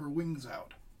Ember with her wings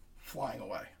out, flying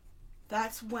away.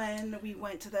 That's when we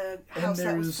went to the house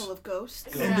that was full of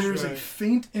ghosts. And there's a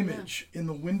faint image in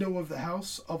the window of the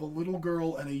house of a little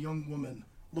girl and a young woman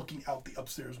looking out the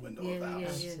upstairs window of the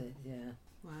house. Yeah.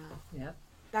 Wow. Yep.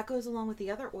 That goes along with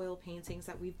the other oil paintings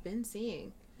that we've been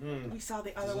seeing. We saw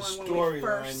the other There's one a when we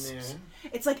storyline first. there.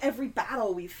 It's like every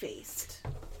battle we faced.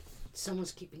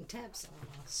 Someone's keeping tabs on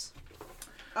us.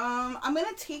 I'm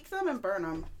gonna take them and burn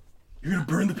them. You're gonna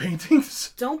burn the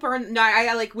paintings? Don't burn. No,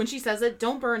 I like when she says it.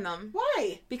 Don't burn them.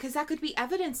 Why? Because that could be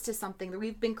evidence to something that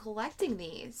we've been collecting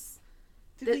these.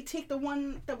 Did we take the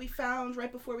one that we found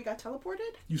right before we got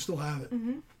teleported? You still have it.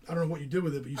 Mm-hmm. I don't know what you did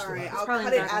with it, but you still Alright, have it. I'll probably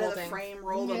cut in it the out of the holding. frame,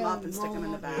 roll them up, and stick them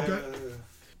in the bag. Okay.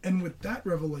 And with that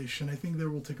revelation, I think there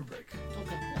we'll take a break.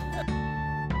 Okay.